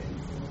it,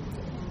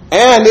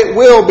 and it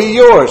will be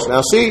yours.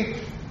 Now see,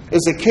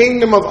 it's a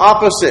kingdom of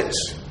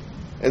opposites.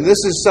 And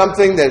this is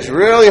something that's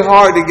really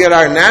hard to get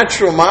our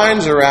natural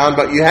minds around,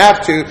 but you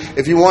have to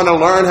if you want to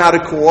learn how to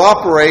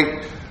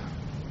cooperate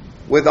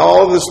with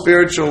all the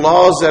spiritual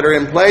laws that are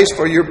in place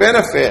for your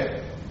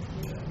benefit.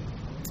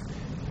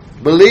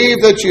 Believe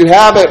that you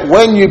have it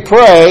when you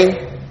pray,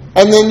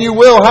 and then you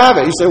will have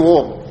it. You say,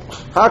 well,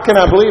 how can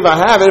I believe I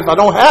have it if I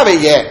don't have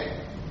it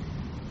yet?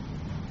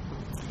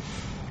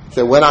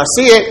 So when I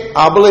see it,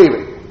 I'll believe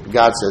it.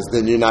 God says,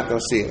 then you're not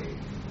going to see it.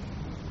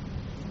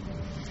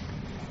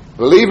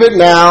 Believe it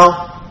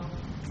now,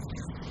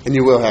 and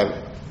you will have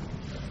it.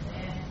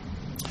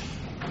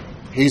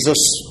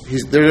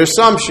 There's an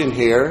assumption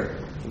here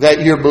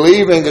that you're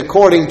believing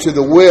according to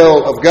the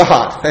will of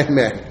God.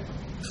 Amen.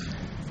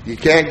 You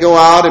can't go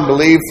out and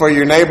believe for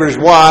your neighbor's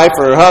wife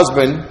or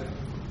husband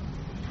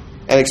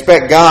and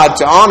expect God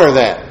to honor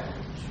that.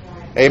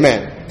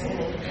 Amen.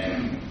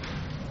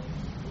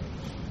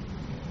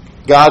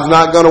 God's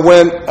not going to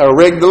win or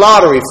rig the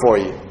lottery for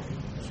you.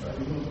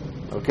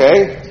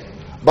 Okay?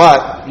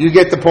 But you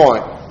get the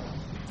point.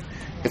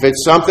 If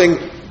it's something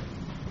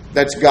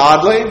that's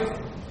godly,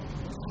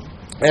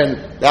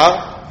 and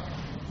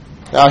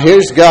now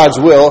here's God's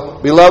will.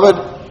 Beloved,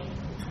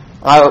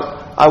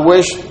 I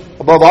wish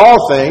above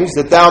all things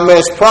that thou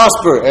mayest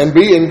prosper and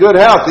be in good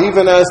health,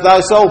 even as thy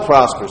soul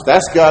prospers.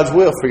 That's God's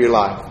will for your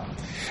life.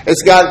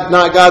 It's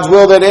not God's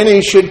will that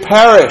any should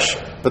perish,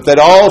 but that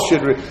all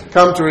should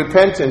come to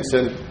repentance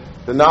and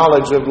the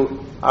knowledge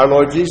of our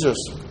Lord Jesus.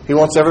 He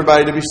wants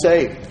everybody to be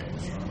saved.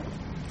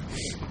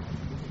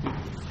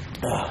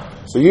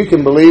 So you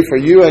can believe for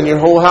you and your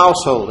whole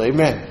household.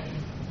 Amen.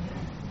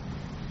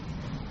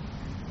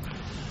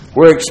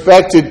 We're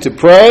expected to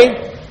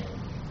pray,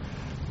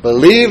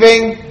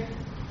 believing,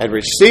 and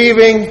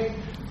receiving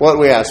what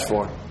we ask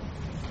for.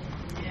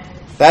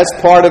 That's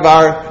part of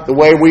the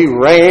way we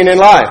reign in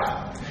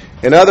life.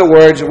 In other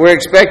words, we're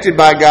expected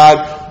by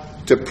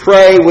God to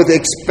pray with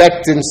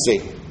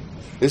expectancy.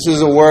 This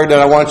is a word that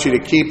I want you to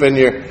keep in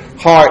your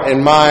heart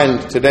and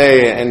mind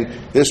today and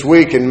this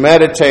week and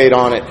meditate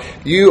on it.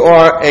 You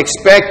are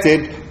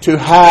expected to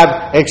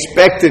have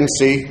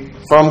expectancy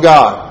from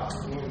God.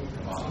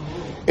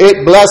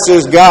 It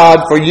blesses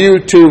God for you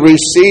to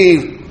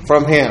receive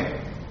from Him.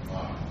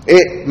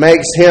 It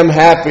makes Him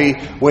happy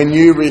when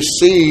you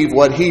receive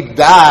what He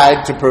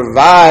died to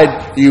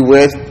provide you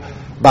with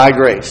by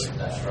grace.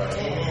 That's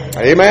right.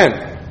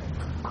 Amen.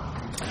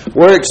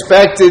 We're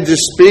expected to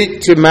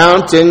speak to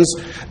mountains,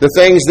 the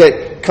things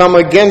that come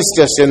against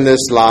us in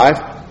this life.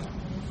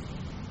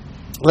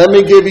 Let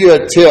me give you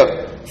a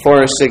tip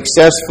for a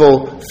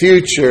successful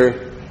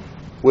future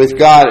with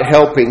God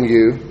helping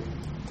you.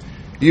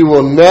 You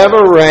will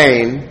never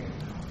reign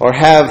or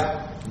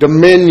have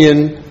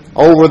dominion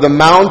over the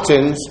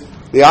mountains,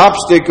 the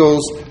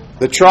obstacles,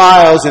 the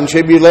trials and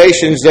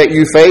tribulations that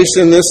you face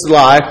in this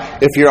life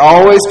if you're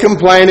always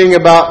complaining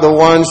about the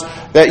ones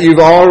that you've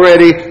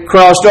already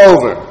crossed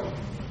over.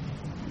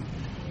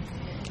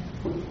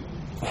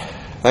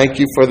 Thank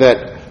you for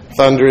that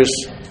thunderous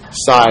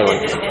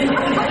silent.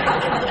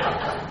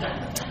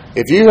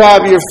 If you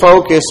have your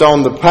focus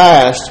on the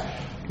past,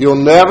 you'll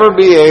never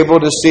be able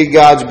to see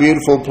God's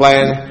beautiful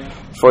plan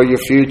for your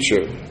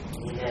future.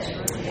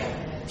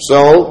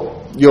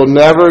 So, you'll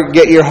never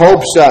get your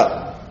hopes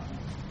up.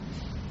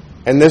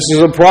 And this is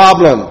a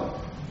problem.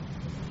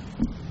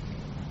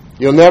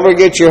 You'll never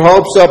get your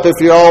hopes up if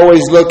you're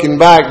always looking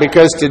back,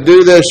 because to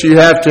do this you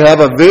have to have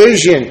a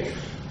vision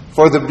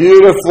for the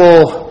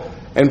beautiful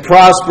and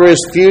prosperous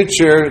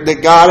future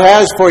that God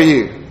has for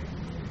you.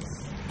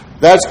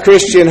 That's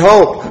Christian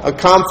hope, a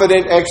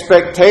confident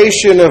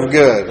expectation of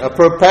good, a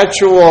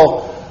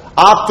perpetual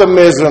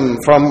optimism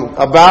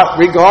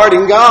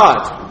regarding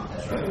God.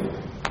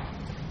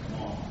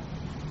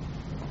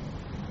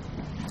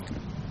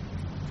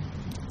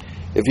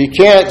 If you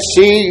can't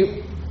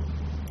see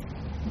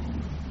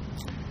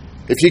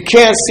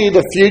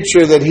the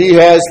future that He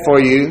has for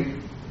you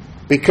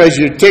because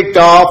you're ticked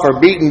off or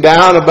beaten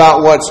down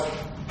about what's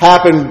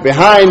happened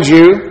behind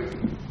you,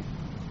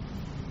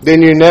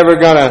 then you're never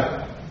going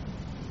to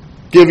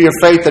give your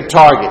faith a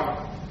target,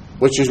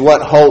 which is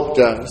what hope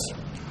does.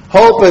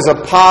 Hope is a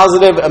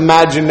positive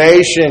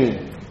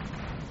imagination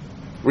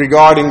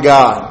regarding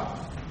God.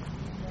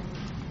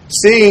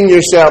 Seeing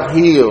yourself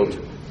healed,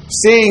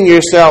 seeing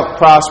yourself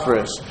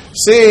prosperous,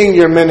 seeing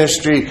your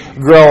ministry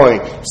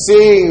growing,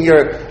 seeing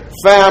your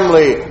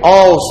family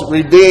all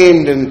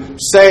redeemed and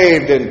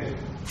saved and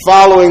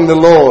following the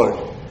Lord,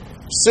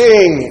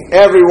 seeing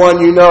everyone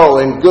you know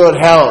in good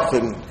health,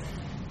 and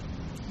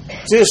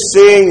just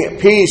seeing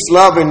peace,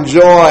 love, and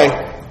joy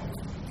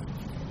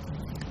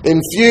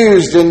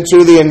infused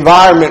into the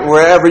environment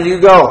wherever you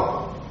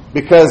go,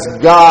 because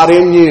God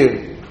in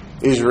you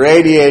is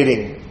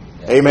radiating.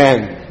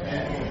 Amen.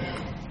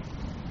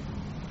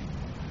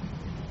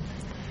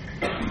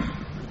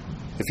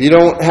 If you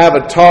don't have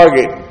a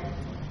target,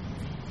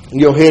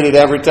 you'll hit it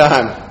every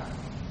time.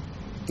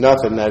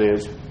 Nothing, that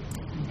is.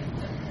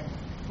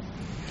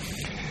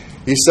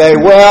 You say,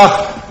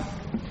 well,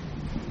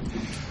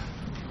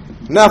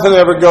 nothing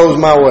ever goes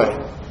my way.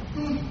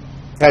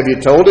 Have you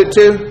told it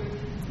to?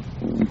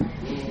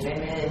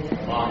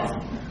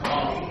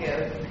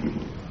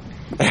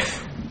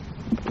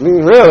 I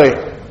mean, really,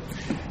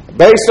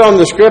 based on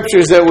the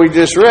scriptures that we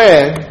just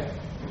read,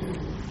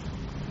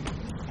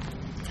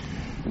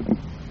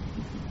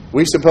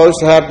 we're supposed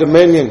to have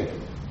dominion.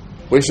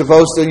 We're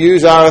supposed to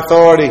use our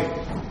authority.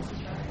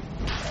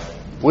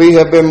 We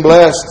have been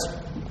blessed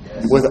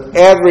with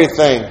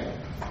everything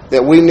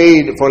that we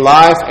need for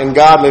life and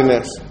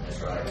godliness.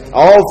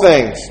 All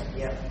things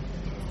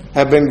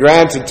have been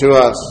granted to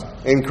us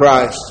in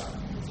Christ.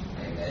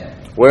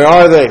 Where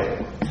are they?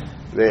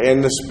 They're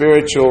in the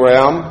spiritual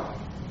realm,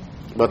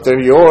 but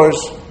they're yours.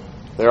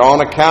 They're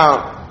on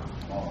account.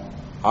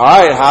 All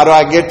right, how do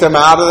I get them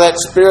out of that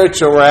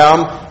spiritual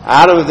realm,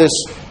 out of this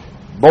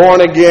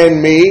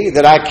born-again me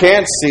that I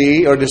can't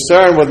see or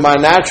discern with my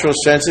natural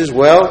senses?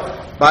 Well,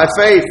 by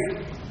faith.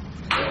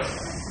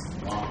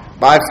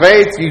 By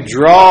faith, you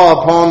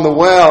draw upon the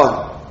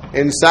well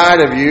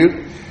inside of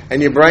you,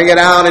 and you bring it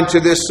out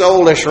into this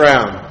soulish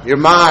realm, your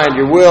mind,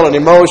 your will, and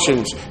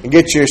emotions, and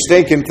get your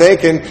stinking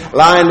thinking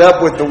lined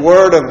up with the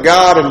Word of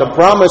God and the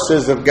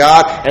promises of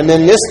God, and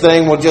then this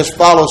thing will just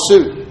follow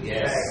suit.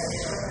 Yes.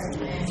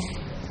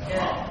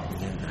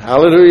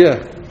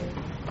 Hallelujah.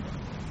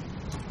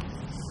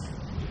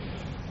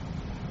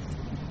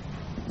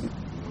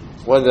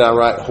 What did I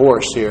write?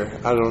 Horse here.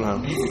 I don't know.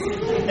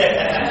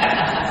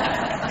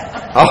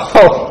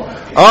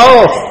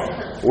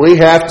 We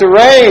have to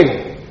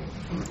reign.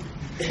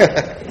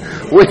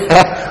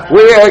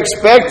 we are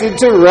expected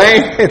to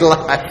reign in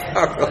life.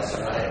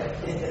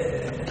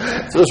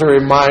 Just a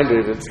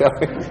reminder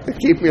to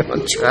keep me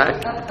on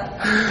track.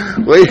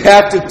 We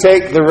have to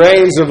take the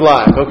reins of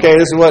life. Okay,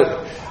 this is what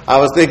I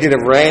was thinking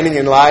of, reigning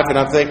in life, and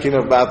I'm thinking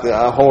about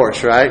the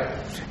horse, right?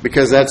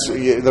 Because that's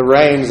the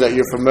reins that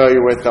you're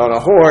familiar with on a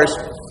horse.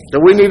 So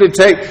we need to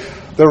take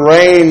the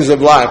reins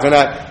of life. And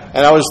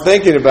I was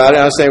thinking about it.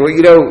 I was saying, well,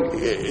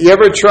 you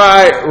ever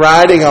try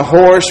riding a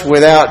horse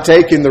without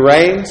taking the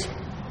reins?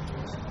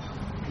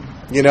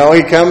 You know,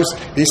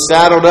 he's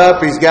saddled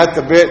up, he's got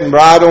the bit and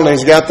bridle, and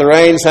he's got the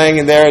reins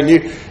hanging there, and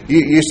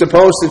you're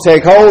supposed to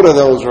take hold of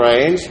those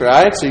reins,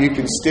 right? So you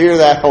can steer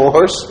that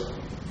horse.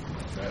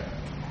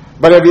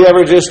 But have you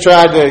ever just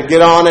tried to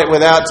get on it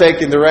without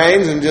taking the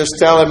reins and just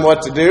tell him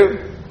what to do?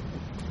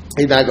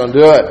 He's not going to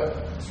do it.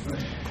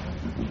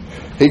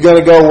 He's going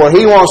to go where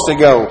he wants to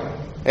go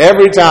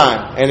every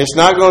time. And it's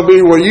not going to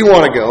be where you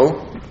want to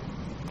go.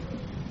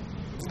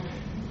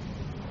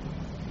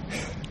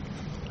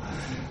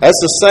 That's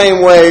the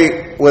same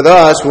way with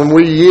us when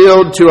we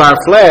yield to our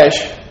flesh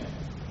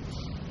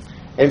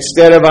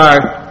instead of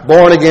our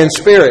born-again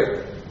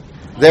spirit.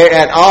 They're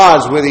at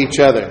odds with each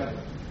other.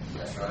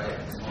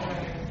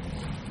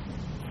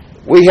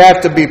 We have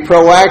to be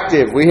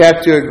proactive. We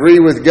have to agree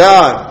with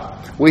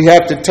God. We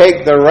have to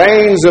take the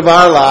reins of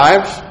our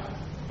lives,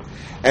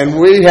 and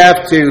we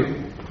have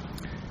to...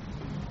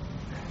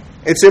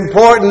 It's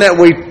important that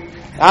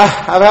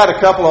I've had a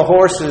couple of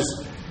horses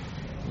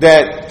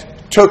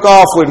that took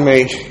off with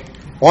me.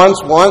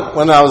 Once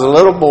when I was a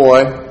little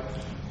boy,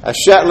 a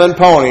Shetland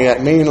pony,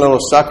 that mean little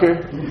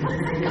sucker,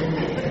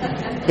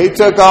 he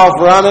took off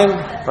running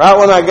right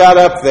when I got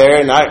up there,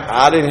 and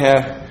I didn't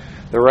have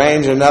the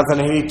range or nothing.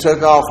 He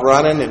took off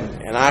running,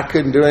 and I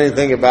couldn't do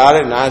anything about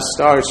it, and I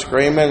started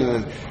screaming,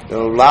 and the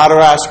louder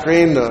I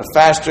screamed, the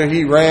faster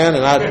he ran,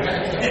 and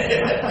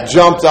I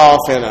jumped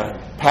off in a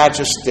patch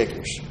of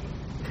stickers.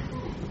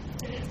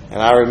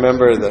 And I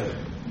remember the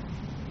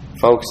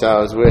folks I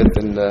was with,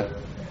 and the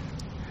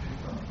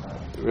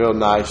real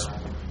nice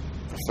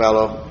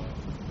fellow,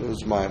 it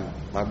was my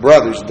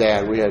brother's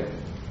dad. We had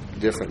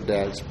different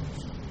dads.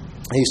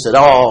 He said,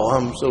 "Oh,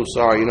 I'm so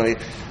sorry.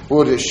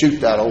 We'll just shoot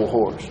that old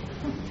horse."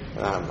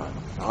 And I'm like,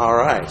 "All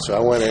right." So I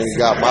went in and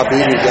got my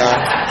BB gun.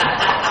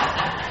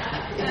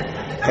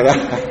 And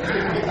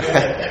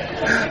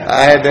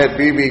I had that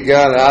BB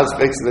gun, and I was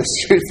fixing to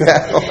shoot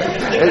that horse.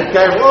 And it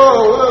came,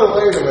 whoa,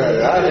 wait a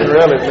minute. I didn't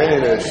really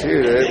mean to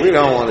shoot it. We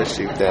don't want to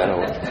shoot that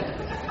horse.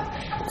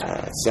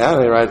 It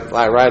sounded like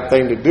the right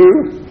thing to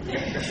do.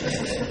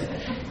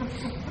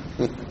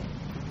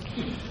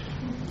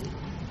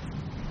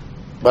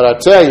 But I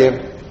tell you,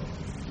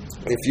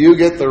 if you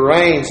get the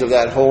reins of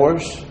that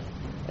horse,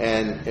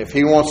 and if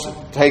he wants to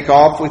take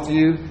off with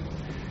you,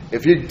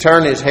 if you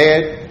turn his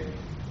head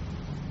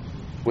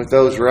with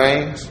those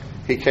reins,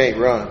 he can't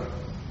run.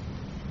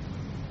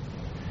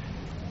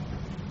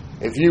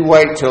 If you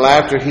wait till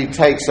after he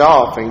takes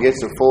off and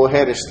gets a full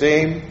head of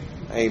steam,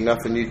 ain't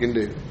nothing you can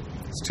do.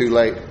 It's too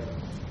late.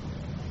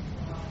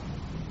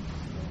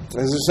 It's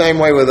the same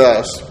way with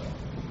us.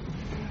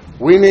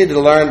 We need to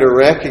learn to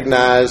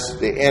recognize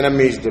the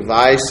enemy's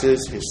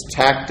devices, his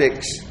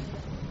tactics,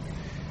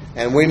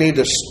 and we need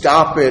to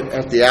stop it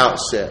at the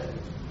outset.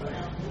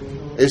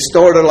 It's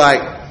sort of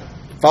like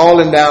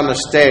falling down the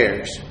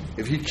stairs.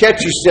 If you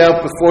catch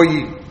yourself before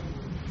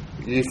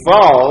you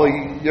fall,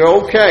 you're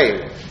okay.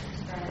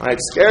 It might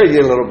scare you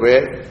a little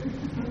bit,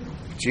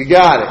 but you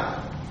got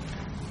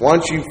it.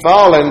 Once you've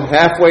fallen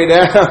halfway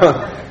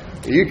down,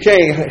 you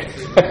can't.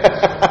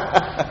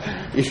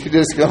 You're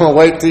just going to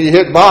wait till you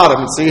hit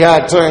bottom and see how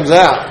it turns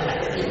out.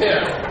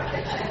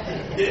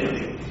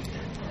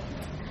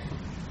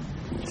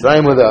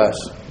 Same with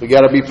us. We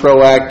got to be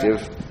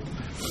proactive.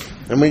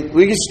 And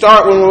we can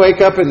start when we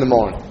wake up in the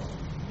morning.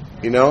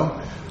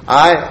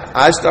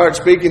 I start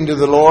speaking to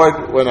the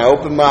Lord when I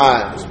open my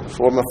eyes,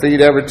 before my feet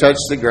ever touch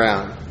the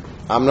ground.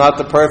 I'm not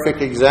the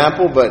perfect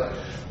example, but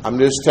I'm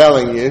just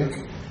telling you,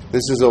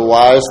 this is a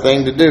wise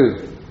thing to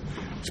do.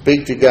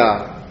 Speak to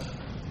God.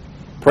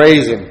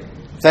 Praise Him.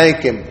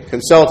 Thank Him.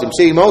 Consult Him.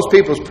 See, most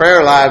people's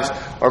prayer lives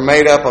are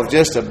made up of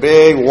just a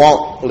big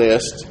want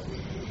list,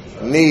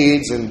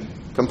 needs and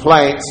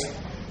complaints,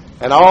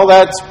 and all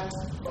that's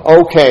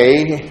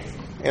okay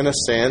in a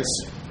sense.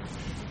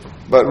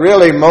 But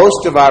really,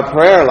 most of our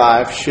prayer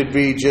life should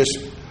be just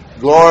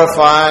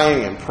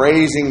glorifying and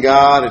praising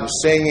God and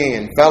singing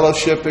and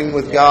fellowshipping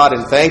with God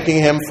and thanking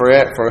Him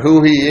for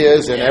who He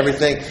is and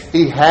everything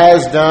He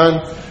has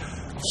done.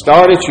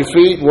 Start at your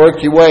feet,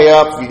 work your way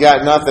up. If you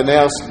got nothing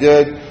else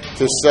good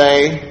to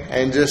say,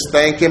 and just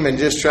thank Him and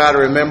just try to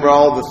remember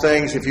all the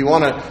things. If you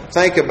want to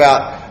think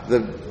about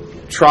the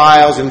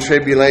trials and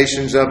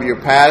tribulations of your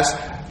past,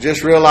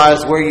 just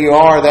realize where you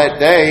are that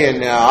day,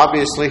 and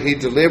obviously He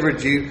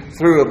delivered you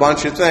through a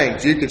bunch of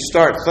things. You could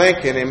start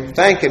thanking Him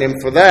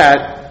for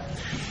that,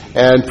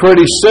 and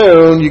pretty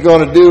soon you're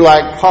going to do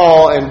like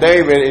Paul and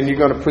David, and you're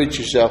going to preach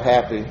yourself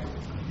happy.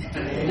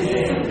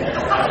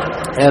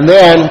 And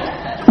then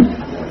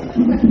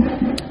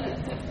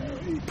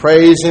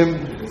praise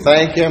Him,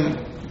 thank Him,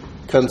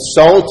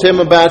 consult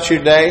Him about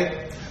your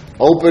day,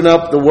 open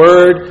up the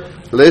Word,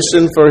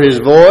 listen for His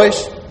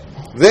voice.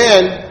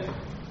 Then,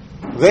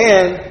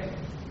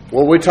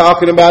 what we're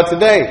talking about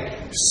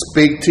today,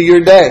 speak to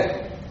your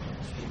day.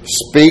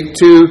 Speak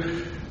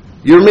to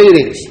your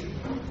meetings.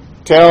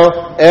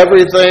 Tell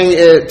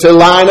everything to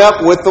line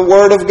up with the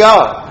Word of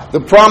God,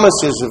 the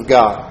promises of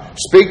God.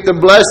 Speak the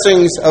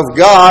blessings of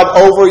God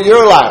over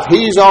your life.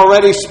 He's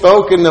already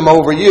spoken them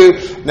over you.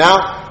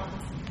 Now,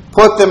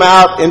 put them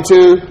out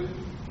into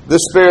the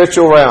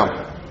spiritual realm.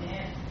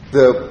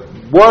 The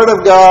Word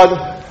of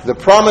God, the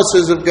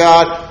promises of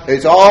God,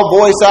 it's all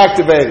voice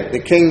activated, the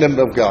kingdom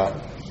of God.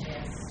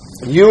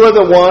 You are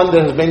the one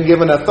that has been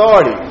given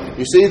authority.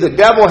 You see, the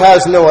devil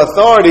has no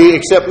authority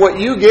except what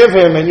you give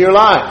him in your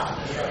life.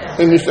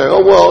 And you say,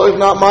 "Oh, well, it's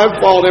not my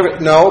fault."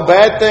 No,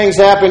 bad things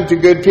happen to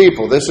good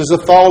people. This is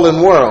a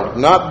fallen world.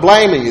 I'm not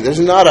blaming you. This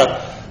is not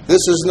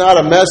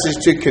a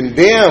message to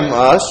condemn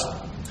us.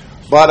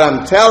 But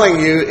I'm telling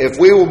you, if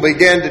we will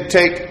begin to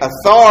take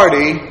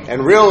authority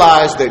and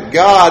realize that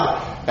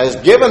God has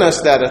given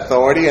us that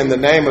authority in the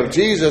name of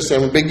Jesus,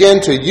 and we begin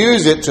to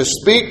use it to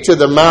speak to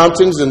the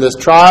mountains and the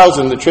trials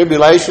and the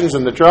tribulations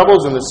and the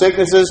troubles and the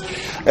sicknesses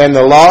and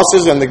the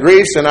losses and the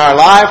griefs in our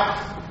life,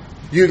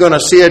 you're going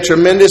to see a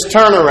tremendous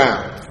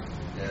turnaround.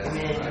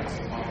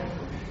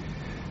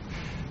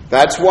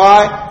 That's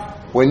why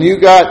when you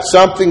got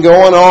something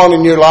going on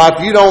in your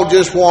life, you don't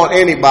just want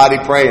anybody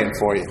praying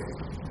for you.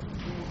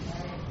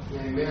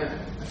 Amen.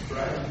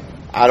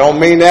 I don't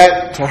mean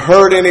that to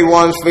hurt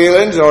anyone's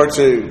feelings or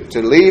to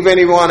leave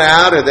anyone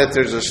out, or that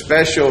there's a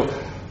special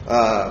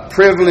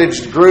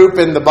privileged group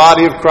in the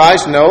body of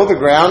Christ. No, the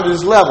ground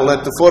is level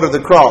at the foot of the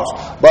cross.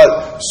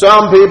 But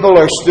some people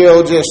are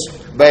still just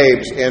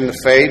babes in the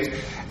faith,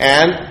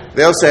 and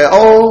they'll say,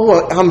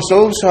 "Oh, I'm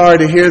so sorry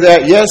to hear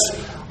that. Yes,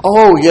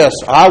 oh yes,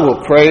 I will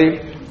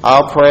pray.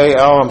 I'll pray.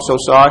 Oh, I'm so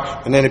sorry."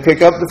 And then they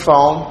pick up the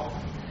phone.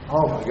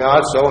 "Oh my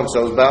God, so and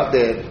so's about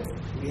dead."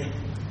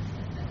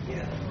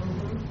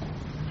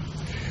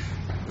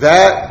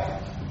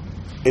 That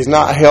is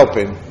not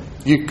helping.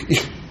 You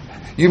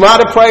might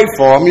have prayed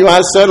for them. You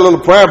might have said a little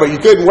prayer, but you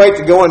couldn't wait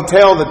to go and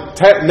tell the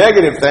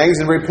negative things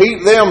and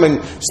repeat them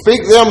and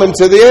speak them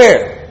into the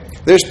air.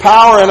 There's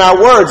power in our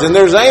words, and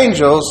there's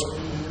angels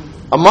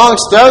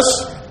amongst us,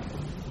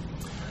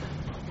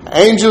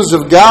 angels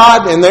of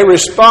God, and they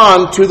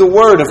respond to the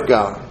Word of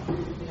God.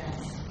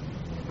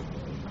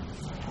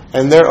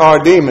 And there are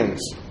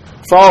demons,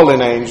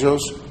 fallen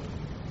angels,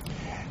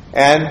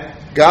 and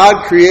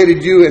God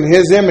created you in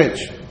His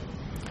image.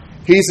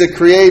 He's a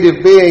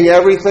creative being.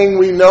 Everything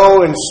we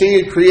know and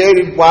see is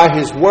created by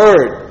His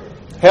Word,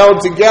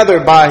 held together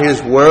by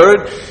His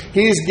Word.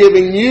 He's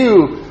giving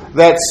you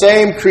that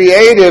same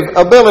creative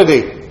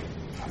ability.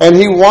 And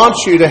He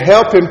wants you to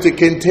help Him to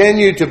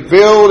continue to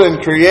build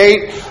and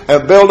create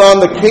and build on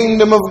the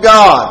kingdom of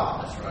God.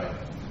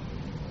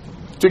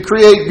 To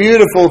create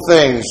beautiful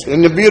things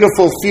in the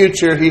beautiful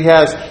future He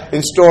has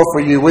in store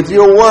for you with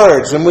your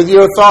words and with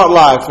your thought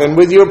life and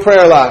with your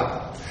prayer life.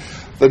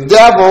 The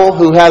devil,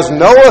 who has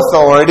no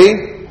authority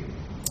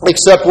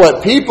except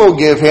what people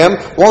give him,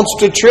 wants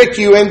to trick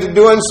you into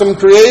doing some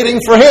creating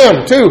for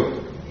him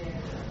too.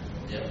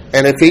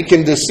 And if he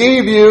can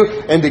deceive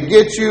you and to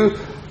get you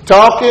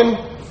talking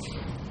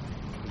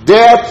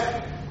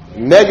death,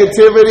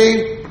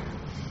 negativity,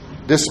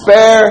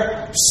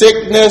 despair,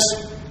 sickness,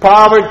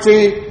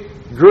 poverty,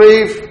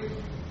 grief,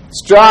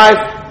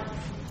 strife,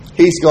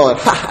 he's going,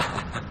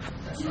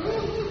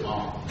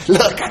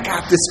 look, I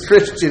got this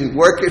Christian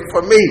working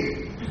for me.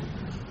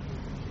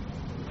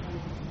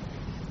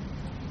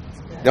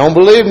 Don't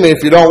believe me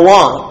if you don't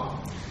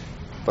want,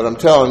 but I'm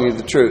telling you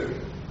the truth.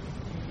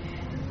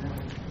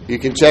 You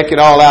can check it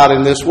all out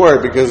in this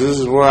Word, because this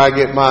is where I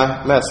get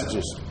my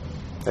messages.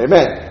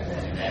 Amen.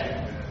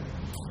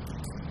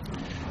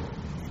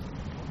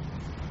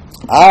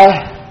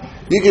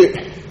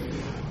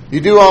 You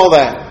do all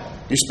that.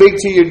 You speak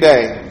to your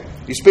day.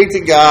 You speak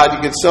to God. You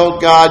consult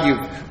God. You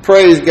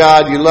praise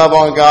God. You love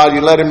on God.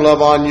 You let Him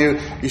love on you.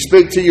 You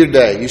speak to your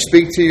day. You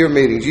speak to your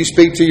meetings. You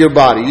speak to your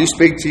body. You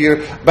speak to your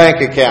bank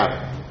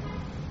account.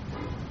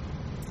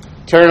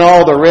 Turn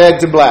all the red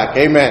to black.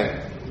 Amen.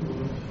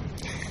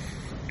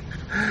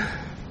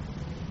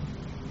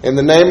 In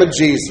the name of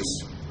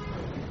Jesus,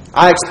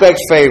 I expect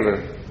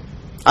favor.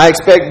 I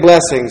expect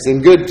blessings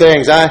and good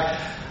things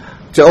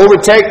to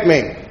overtake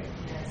me.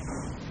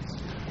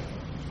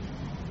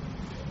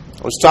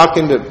 I was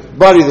talking to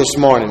Buddy this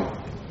morning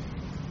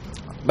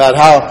about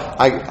how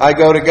I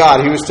go to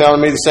God. He was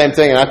telling me the same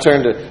thing, and I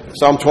turned to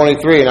Psalm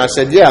 23, and I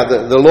said, yeah,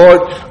 the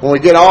Lord, when we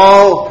get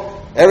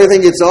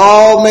everything gets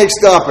all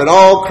mixed up and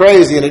all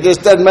crazy, and it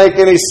just doesn't make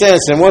any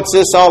sense, and what's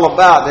this all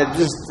about? What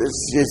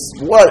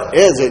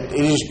is it?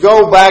 You just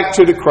go back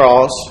to the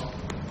cross,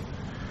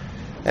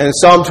 and in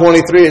Psalm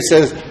 23 it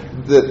says,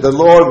 the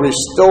Lord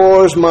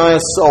restores my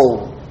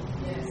soul.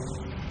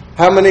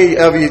 How many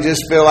of you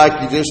just feel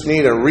like you just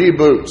need a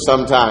reboot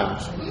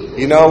sometimes?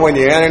 You know, when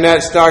your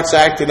internet starts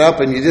acting up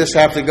and you just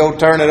have to go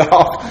turn it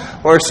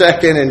off for a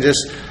second and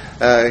just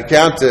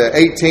count to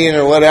 18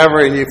 or whatever,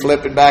 and you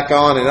flip it back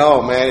on, and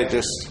oh man, it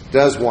just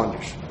does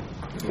wonders.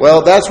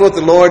 Well, that's what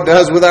the Lord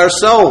does with our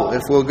soul.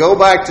 If we'll go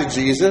back to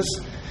Jesus,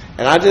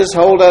 and I just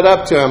hold that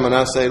up to Him and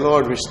I say,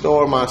 Lord,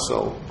 restore my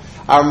soul.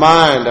 Our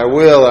mind, our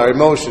will, our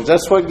emotions,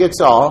 that's what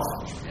gets off.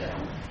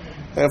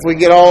 And if we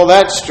get all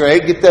that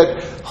straight,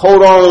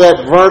 hold on to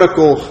that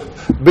vertical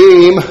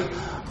beam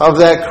of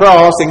that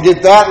cross and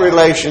get that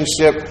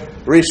relationship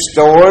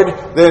restored,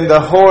 then the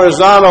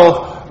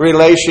horizontal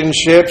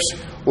relationships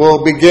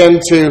will begin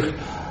to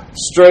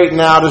straighten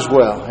out as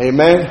well.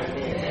 Amen?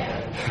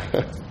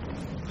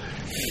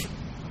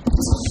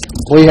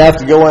 We have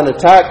to go in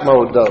attack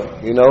mode, though.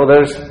 You know,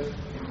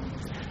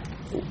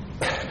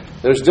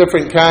 there's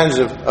different kinds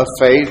of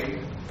faith.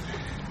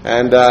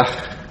 And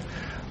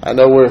I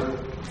know we're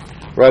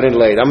running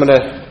late. I'll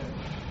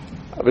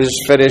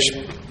just finish.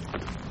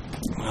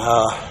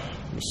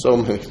 So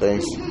many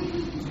things.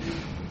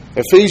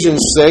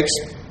 Ephesians 6.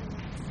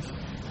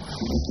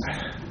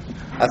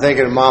 I think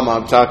of Mama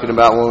I'm talking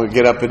about when we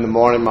get up in the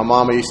morning. My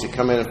mama used to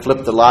come in and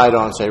flip the light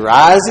on and say,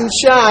 rise and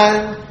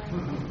shine.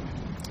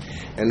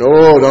 And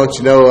oh, don't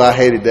you know, I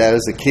hated that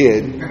as a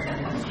kid.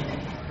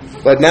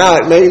 But now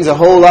it means a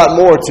whole lot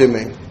more to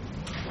me.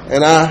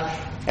 And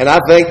I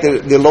think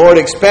that the Lord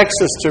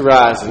expects us to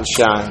rise and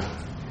shine.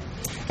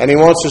 And He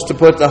wants us to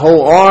put the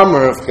whole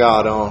armor of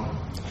God on.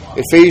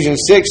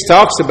 Ephesians 6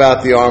 talks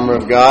about the armor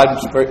of God.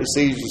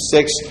 Ephesians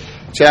 6,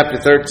 chapter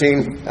 6,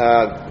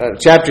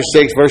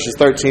 verses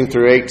 13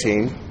 through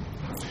 18.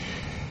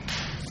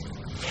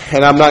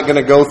 And I'm not going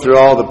to go through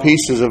all the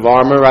pieces of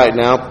armor right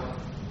now.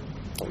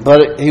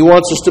 But He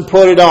wants us to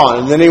put it on.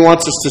 And then He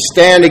wants us to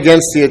stand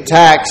against the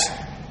attacks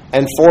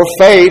and for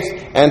faith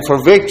and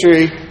for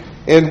victory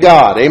in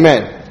God.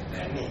 Amen.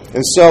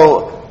 And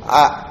so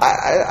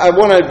I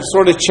want to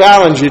sort of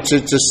challenge you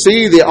to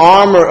see the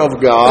armor of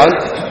God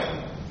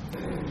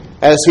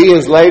as He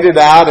has laid it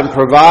out and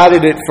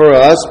provided it for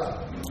us.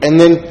 And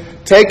then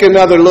take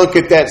another look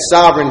at that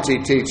sovereignty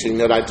teaching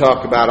that I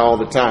talk about all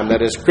the time,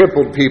 that has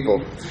crippled people,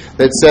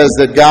 that says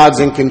that God's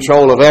in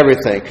control of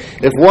everything.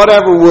 If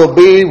whatever will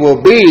be,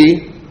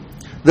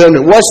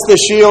 then what's the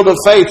shield of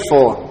faith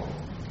for?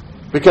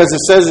 Because it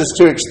says it's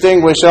to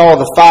extinguish all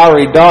the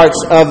fiery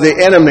darts of the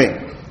enemy.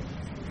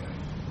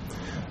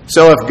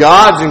 So if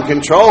God's in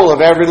control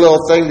of every little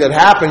thing that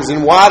happens,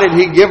 then why did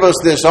He give us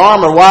this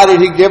armor? Why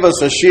did He give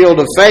us a shield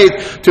of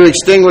faith to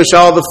extinguish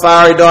all the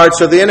fiery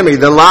darts of the enemy?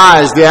 The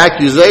lies, the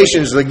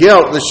accusations, the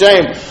guilt, the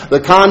shame, the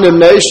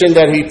condemnation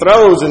that He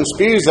throws and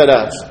spews at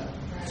us.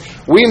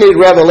 We need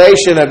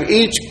revelation of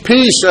each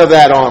piece of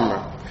that armor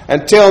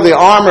until the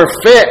armor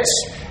fits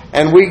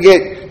and we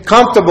get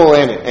comfortable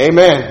in it.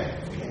 Amen.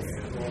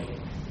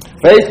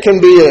 Faith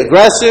can be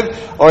aggressive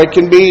or it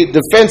can be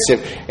defensive.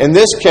 In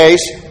this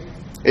case,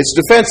 it's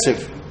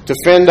defensive, to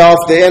fend off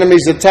the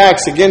enemy's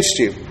attacks against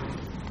you.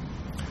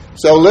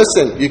 So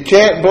listen, you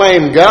can't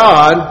blame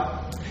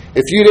God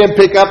if you didn't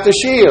pick up the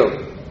shield.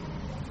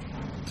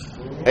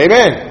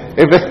 Amen.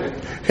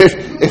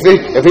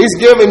 If He's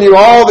given you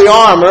all the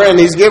armor and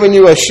He's given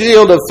you a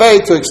shield of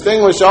faith to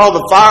extinguish all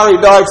the fiery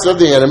darts of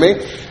the enemy,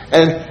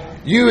 and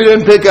you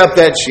didn't pick up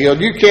that shield,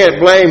 you can't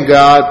blame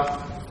God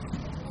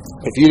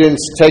if you didn't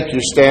take your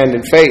stand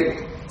in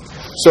faith.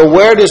 So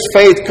where does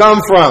faith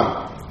come from?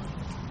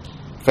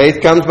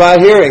 Faith comes by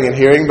hearing, and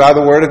hearing by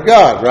the Word of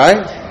God,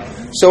 right?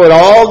 So it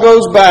all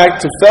goes back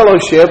to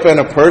fellowship and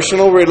a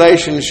personal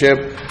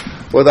relationship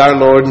with our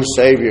Lord and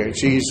Savior,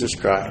 Jesus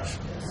Christ.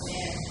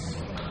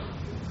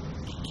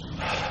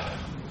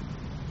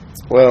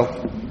 Well,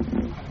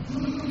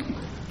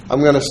 I'm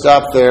going to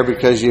stop there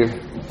because your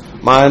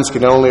minds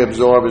can only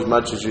absorb as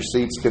much as your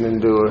seats can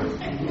endure.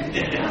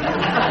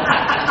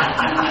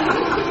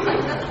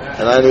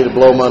 And I need to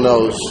blow my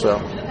nose,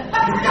 so...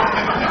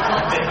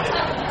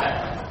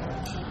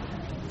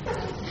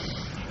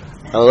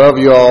 I love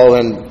you all,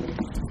 and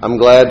I'm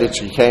glad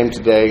that you came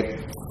today.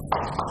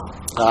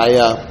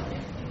 I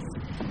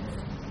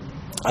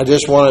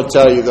just want to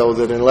tell you, though,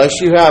 that unless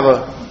you have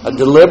a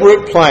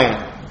deliberate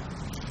plan,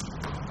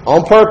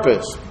 on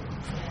purpose,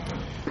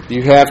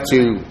 you have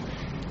to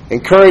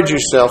encourage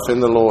yourself in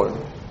the Lord.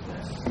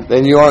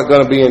 Then you aren't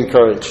going to be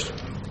encouraged.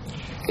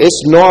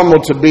 It's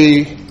normal to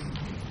be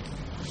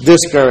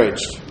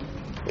discouraged.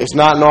 It's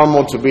not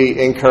normal to be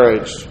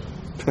encouraged.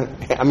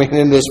 I mean,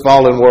 in this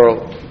fallen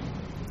world.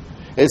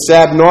 It's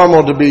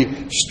abnormal to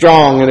be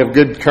strong and of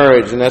good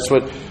courage, and that's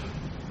what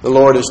the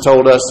Lord has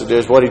told us to do.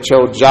 It's what He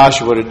told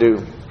Joshua to do.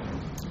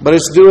 But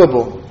it's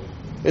doable.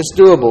 It's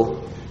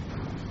doable.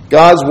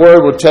 God's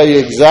Word will tell you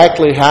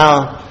exactly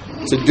how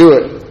to do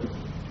it.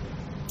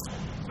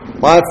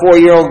 My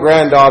 4-year-old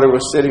granddaughter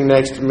was sitting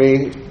next to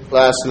me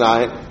last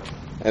night,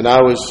 and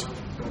I was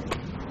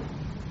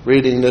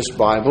reading this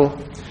Bible,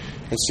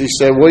 and she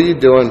said, "What are you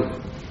doing?"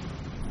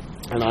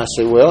 And I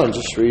said, "Well, I'm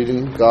just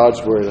reading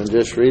God's Word. I'm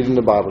just reading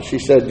the Bible." She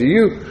said, Do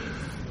you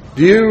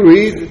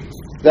read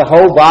the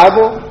whole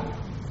Bible?"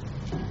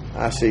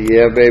 I said,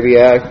 "Yeah, baby,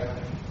 I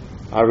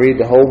read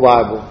the whole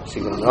Bible."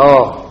 She goes,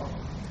 "Oh."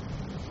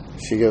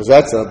 She goes,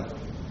 That's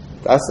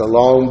a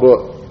long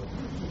book."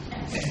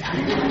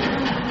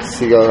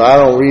 She goes, "I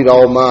don't read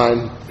all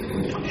mine."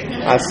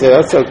 I said,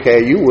 "That's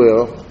okay, you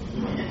will."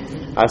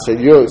 I said,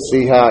 "You'll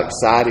see how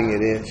exciting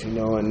it is,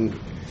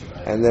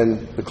 and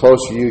then the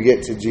closer you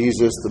get to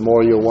Jesus, the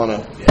more you'll want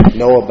to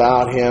know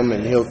about Him,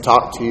 and He'll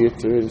talk to you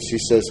through it." And she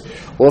says,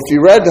 "Well, if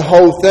you read the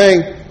whole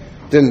thing,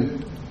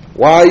 then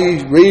why are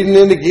you reading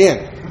it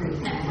again?"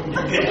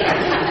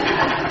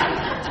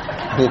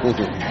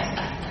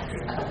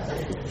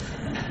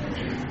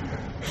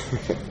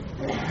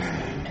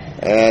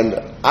 And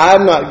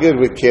I'm not good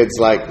with kids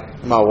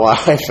like my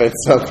wife and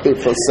some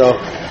people, so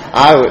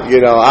I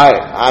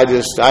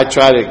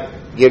try to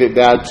get it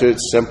down to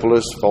its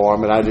simplest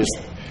form, and I just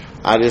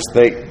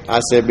think, I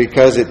said,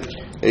 because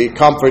it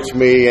comforts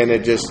me, and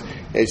it's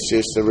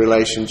just a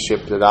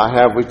relationship that I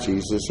have with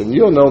Jesus, and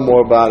you'll know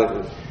more about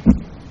it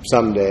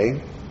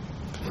someday.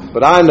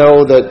 But I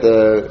know that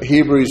the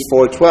Hebrews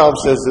 4:12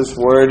 says this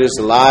Word is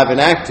alive and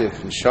active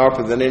and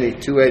sharper than any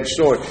two-edged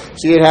sword.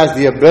 See, it has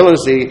the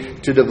ability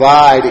to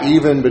divide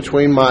even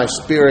between my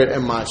spirit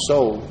and my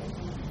soul.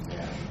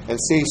 And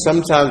see,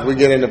 sometimes we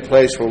get in a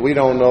place where we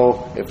don't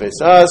know if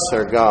it's us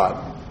or God.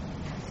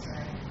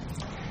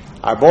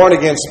 Our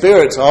born-again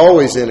spirit's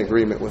always in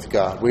agreement with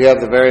God. We have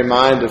the very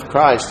mind of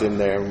Christ in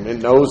there, and it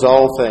knows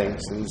all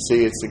things. And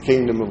see, it's the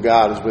kingdom of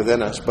God is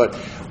within us. But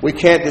we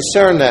can't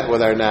discern that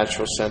with our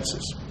natural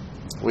senses.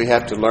 We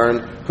have to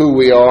learn who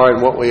we are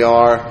and what we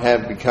are,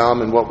 have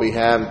become, and what we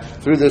have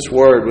through this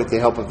Word with the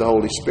help of the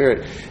Holy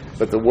Spirit.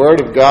 But the Word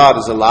of God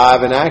is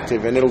alive and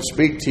active, and it'll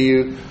speak to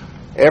you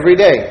every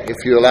day if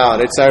you allow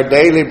it. It's our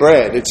daily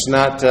bread. It's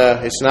not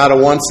a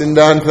once and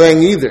done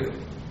thing either.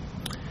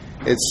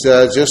 It's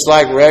just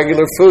like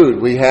regular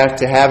food. We have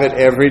to have it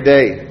every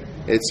day.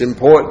 It's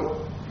important.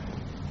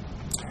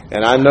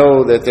 And I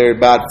know that there are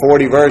about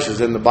 40 verses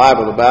in the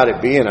Bible about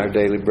it being our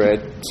daily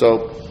bread.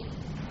 So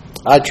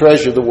I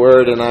treasure the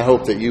Word, and I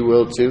hope that you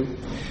will too.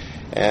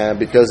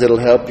 Because it'll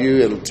help you.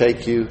 It'll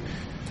take you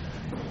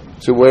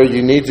to where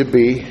you need to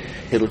be.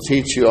 It'll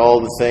teach you all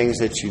the things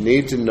that you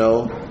need to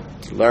know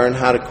to learn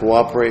how to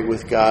cooperate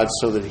with God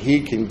so that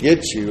He can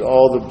get you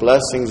all the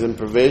blessings and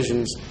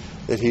provisions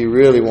that He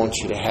really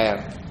wants you to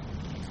have.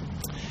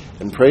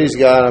 And praise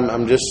God,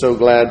 I'm just so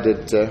glad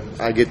that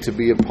I get to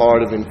be a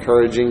part of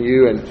encouraging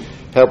you and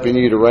helping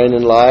you to reign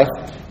in life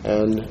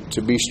and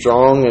to be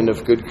strong and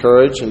of good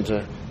courage and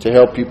to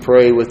help you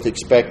pray with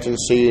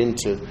expectancy and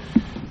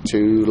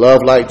to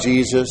love like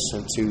Jesus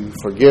and to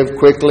forgive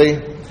quickly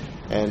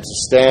and to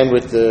stand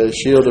with the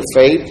shield of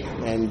faith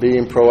and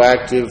being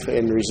proactive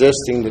in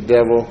resisting the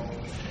devil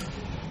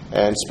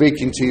and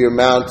speaking to your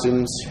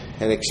mountains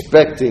and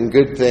expecting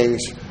good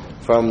things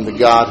from the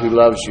God who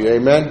loves you.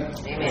 Amen?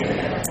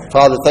 Amen.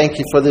 Father, thank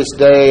you for this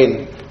day,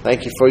 and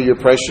thank you for your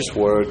precious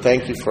word.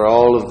 Thank you for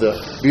all of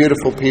the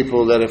beautiful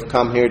people that have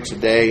come here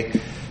today.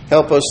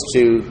 Help us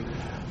to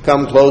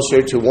come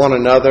closer to one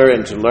another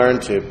and to learn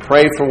to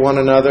pray for one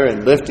another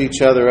and lift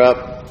each other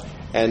up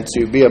and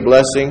to be a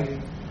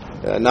blessing,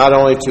 not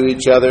only to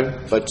each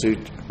other, but to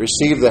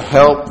receive the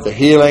help, the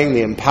healing,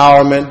 the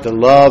empowerment, the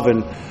love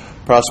and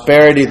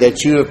prosperity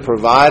that you have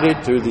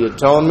provided through the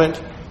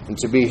atonement, and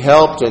to be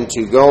helped and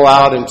to go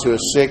out into a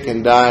sick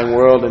and dying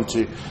world and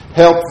to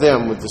help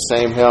them with the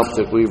same help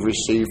that we've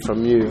received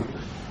from you.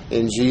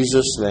 In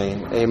Jesus'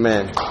 name,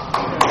 amen.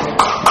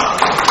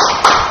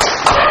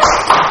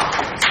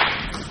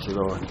 Thank you,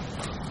 Lord.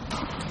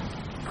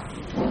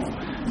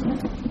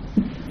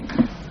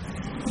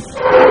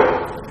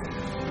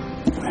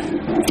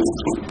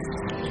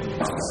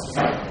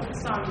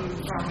 Song you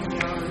probably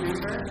all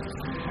remember.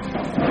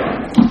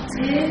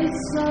 It's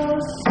so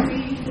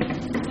sweet to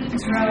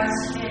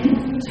trust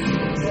in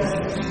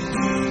Jesus,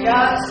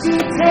 just to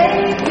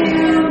take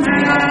Him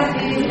at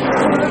His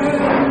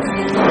word,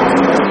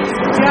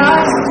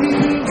 just to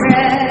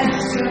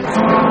rest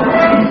upon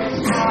His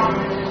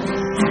promise,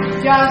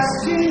 just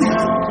to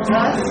know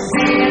thus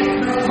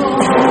saith the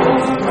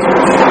Lord.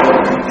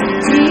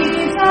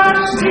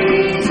 Jesus,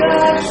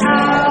 Jesus,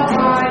 how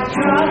I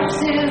trust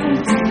Him,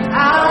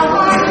 how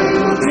I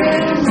love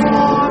Him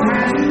more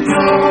and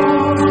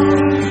more.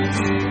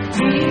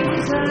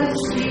 Jesus,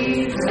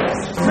 Jesus,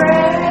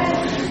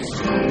 precious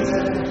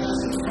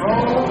Jesus, oh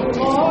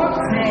Lord,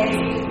 pray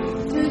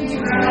to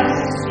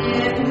trust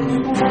Him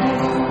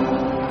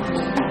more.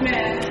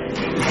 Amen.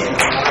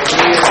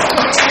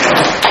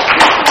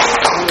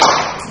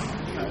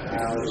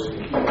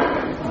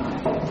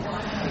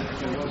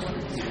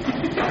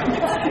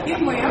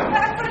 Wait, I'm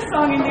back for a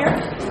song in there.